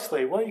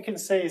closely, what you can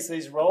see is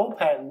these roll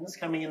patterns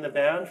coming in the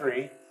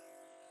boundary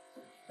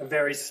are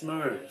very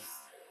smooth.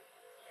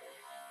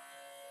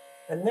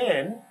 And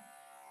then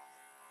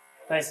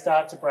they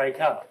start to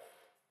break up.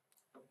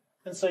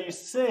 And so you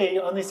see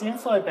on this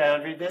inflow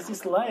boundary, there's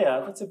this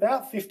layer that's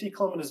about 50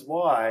 kilometres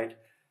wide,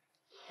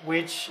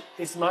 which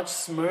is much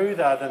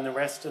smoother than the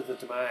rest of the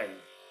domain.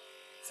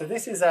 So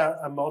this is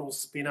a model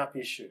spin-up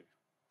issue.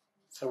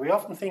 So we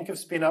often think of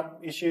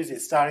spin-up issues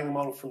as starting the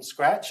model from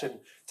scratch and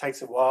it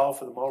takes a while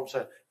for the model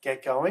to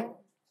get going.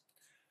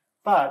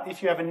 But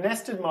if you have a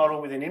nested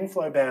model with an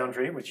inflow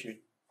boundary, which you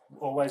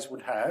always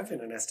would have in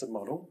a nested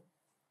model,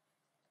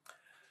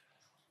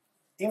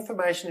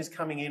 information is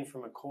coming in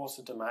from a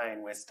coarser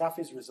domain where stuff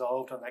is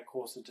resolved on that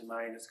coarser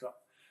domain.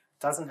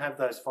 Doesn't have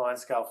those fine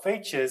scale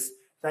features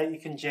that you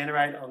can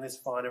generate on this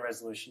finer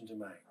resolution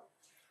domain.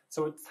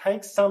 So it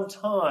takes some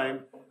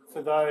time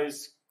for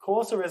those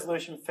coarser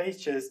resolution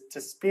features to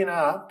spin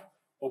up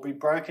or be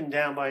broken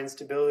down by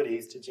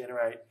instabilities to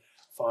generate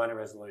finer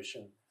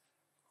resolution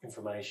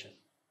information.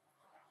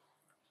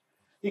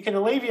 You can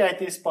alleviate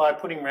this by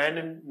putting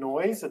random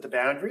noise at the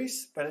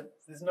boundaries, but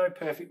there's no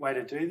perfect way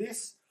to do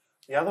this.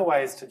 The other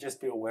way is to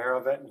just be aware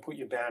of it and put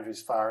your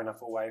boundaries far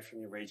enough away from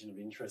your region of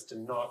interest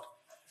and not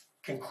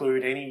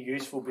conclude any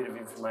useful bit of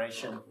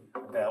information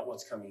about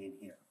what's coming in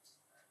here.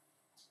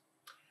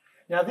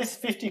 Now this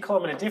 50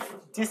 kilometre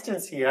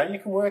distance here, you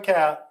can work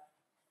out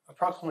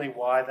approximately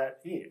why that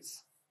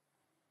is.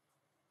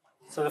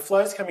 So the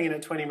flow's coming in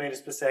at 20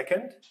 metres per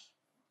second.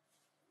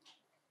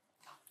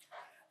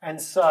 And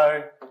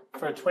so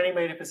for a 20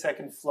 metre per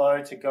second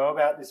flow to go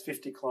about this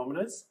 50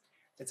 kilometres,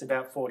 it's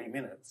about 40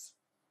 minutes.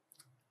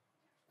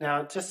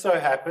 Now, it just so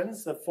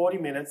happens that 40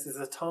 minutes is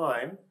the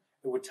time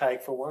it would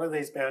take for one of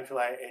these boundary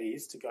layer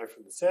eddies to go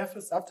from the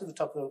surface up to the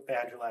top of the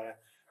boundary layer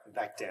and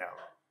back down.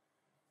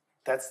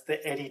 That's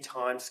the eddy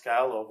time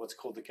scale, or what's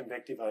called the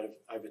convective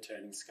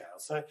overturning scale.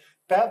 So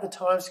about the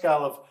time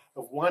scale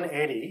of one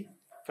eddy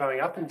going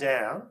up and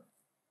down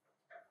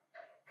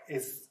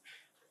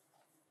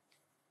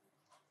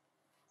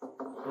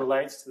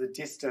relates to the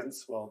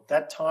distance. Well,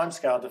 that time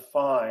scale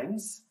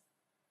defines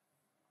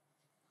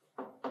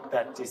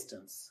that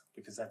distance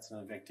because that's an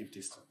effective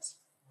distance.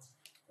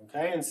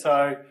 Okay, and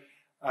so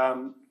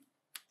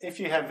if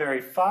you have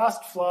very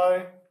fast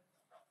flow,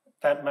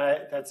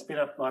 that spin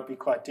up might be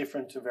quite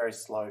different to very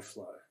slow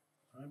flow,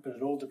 right? But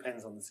it all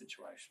depends on the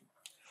situation.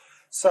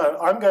 So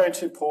I'm going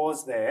to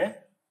pause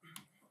there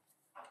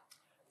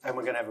and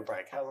we're going to have a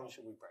break. How long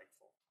should we break?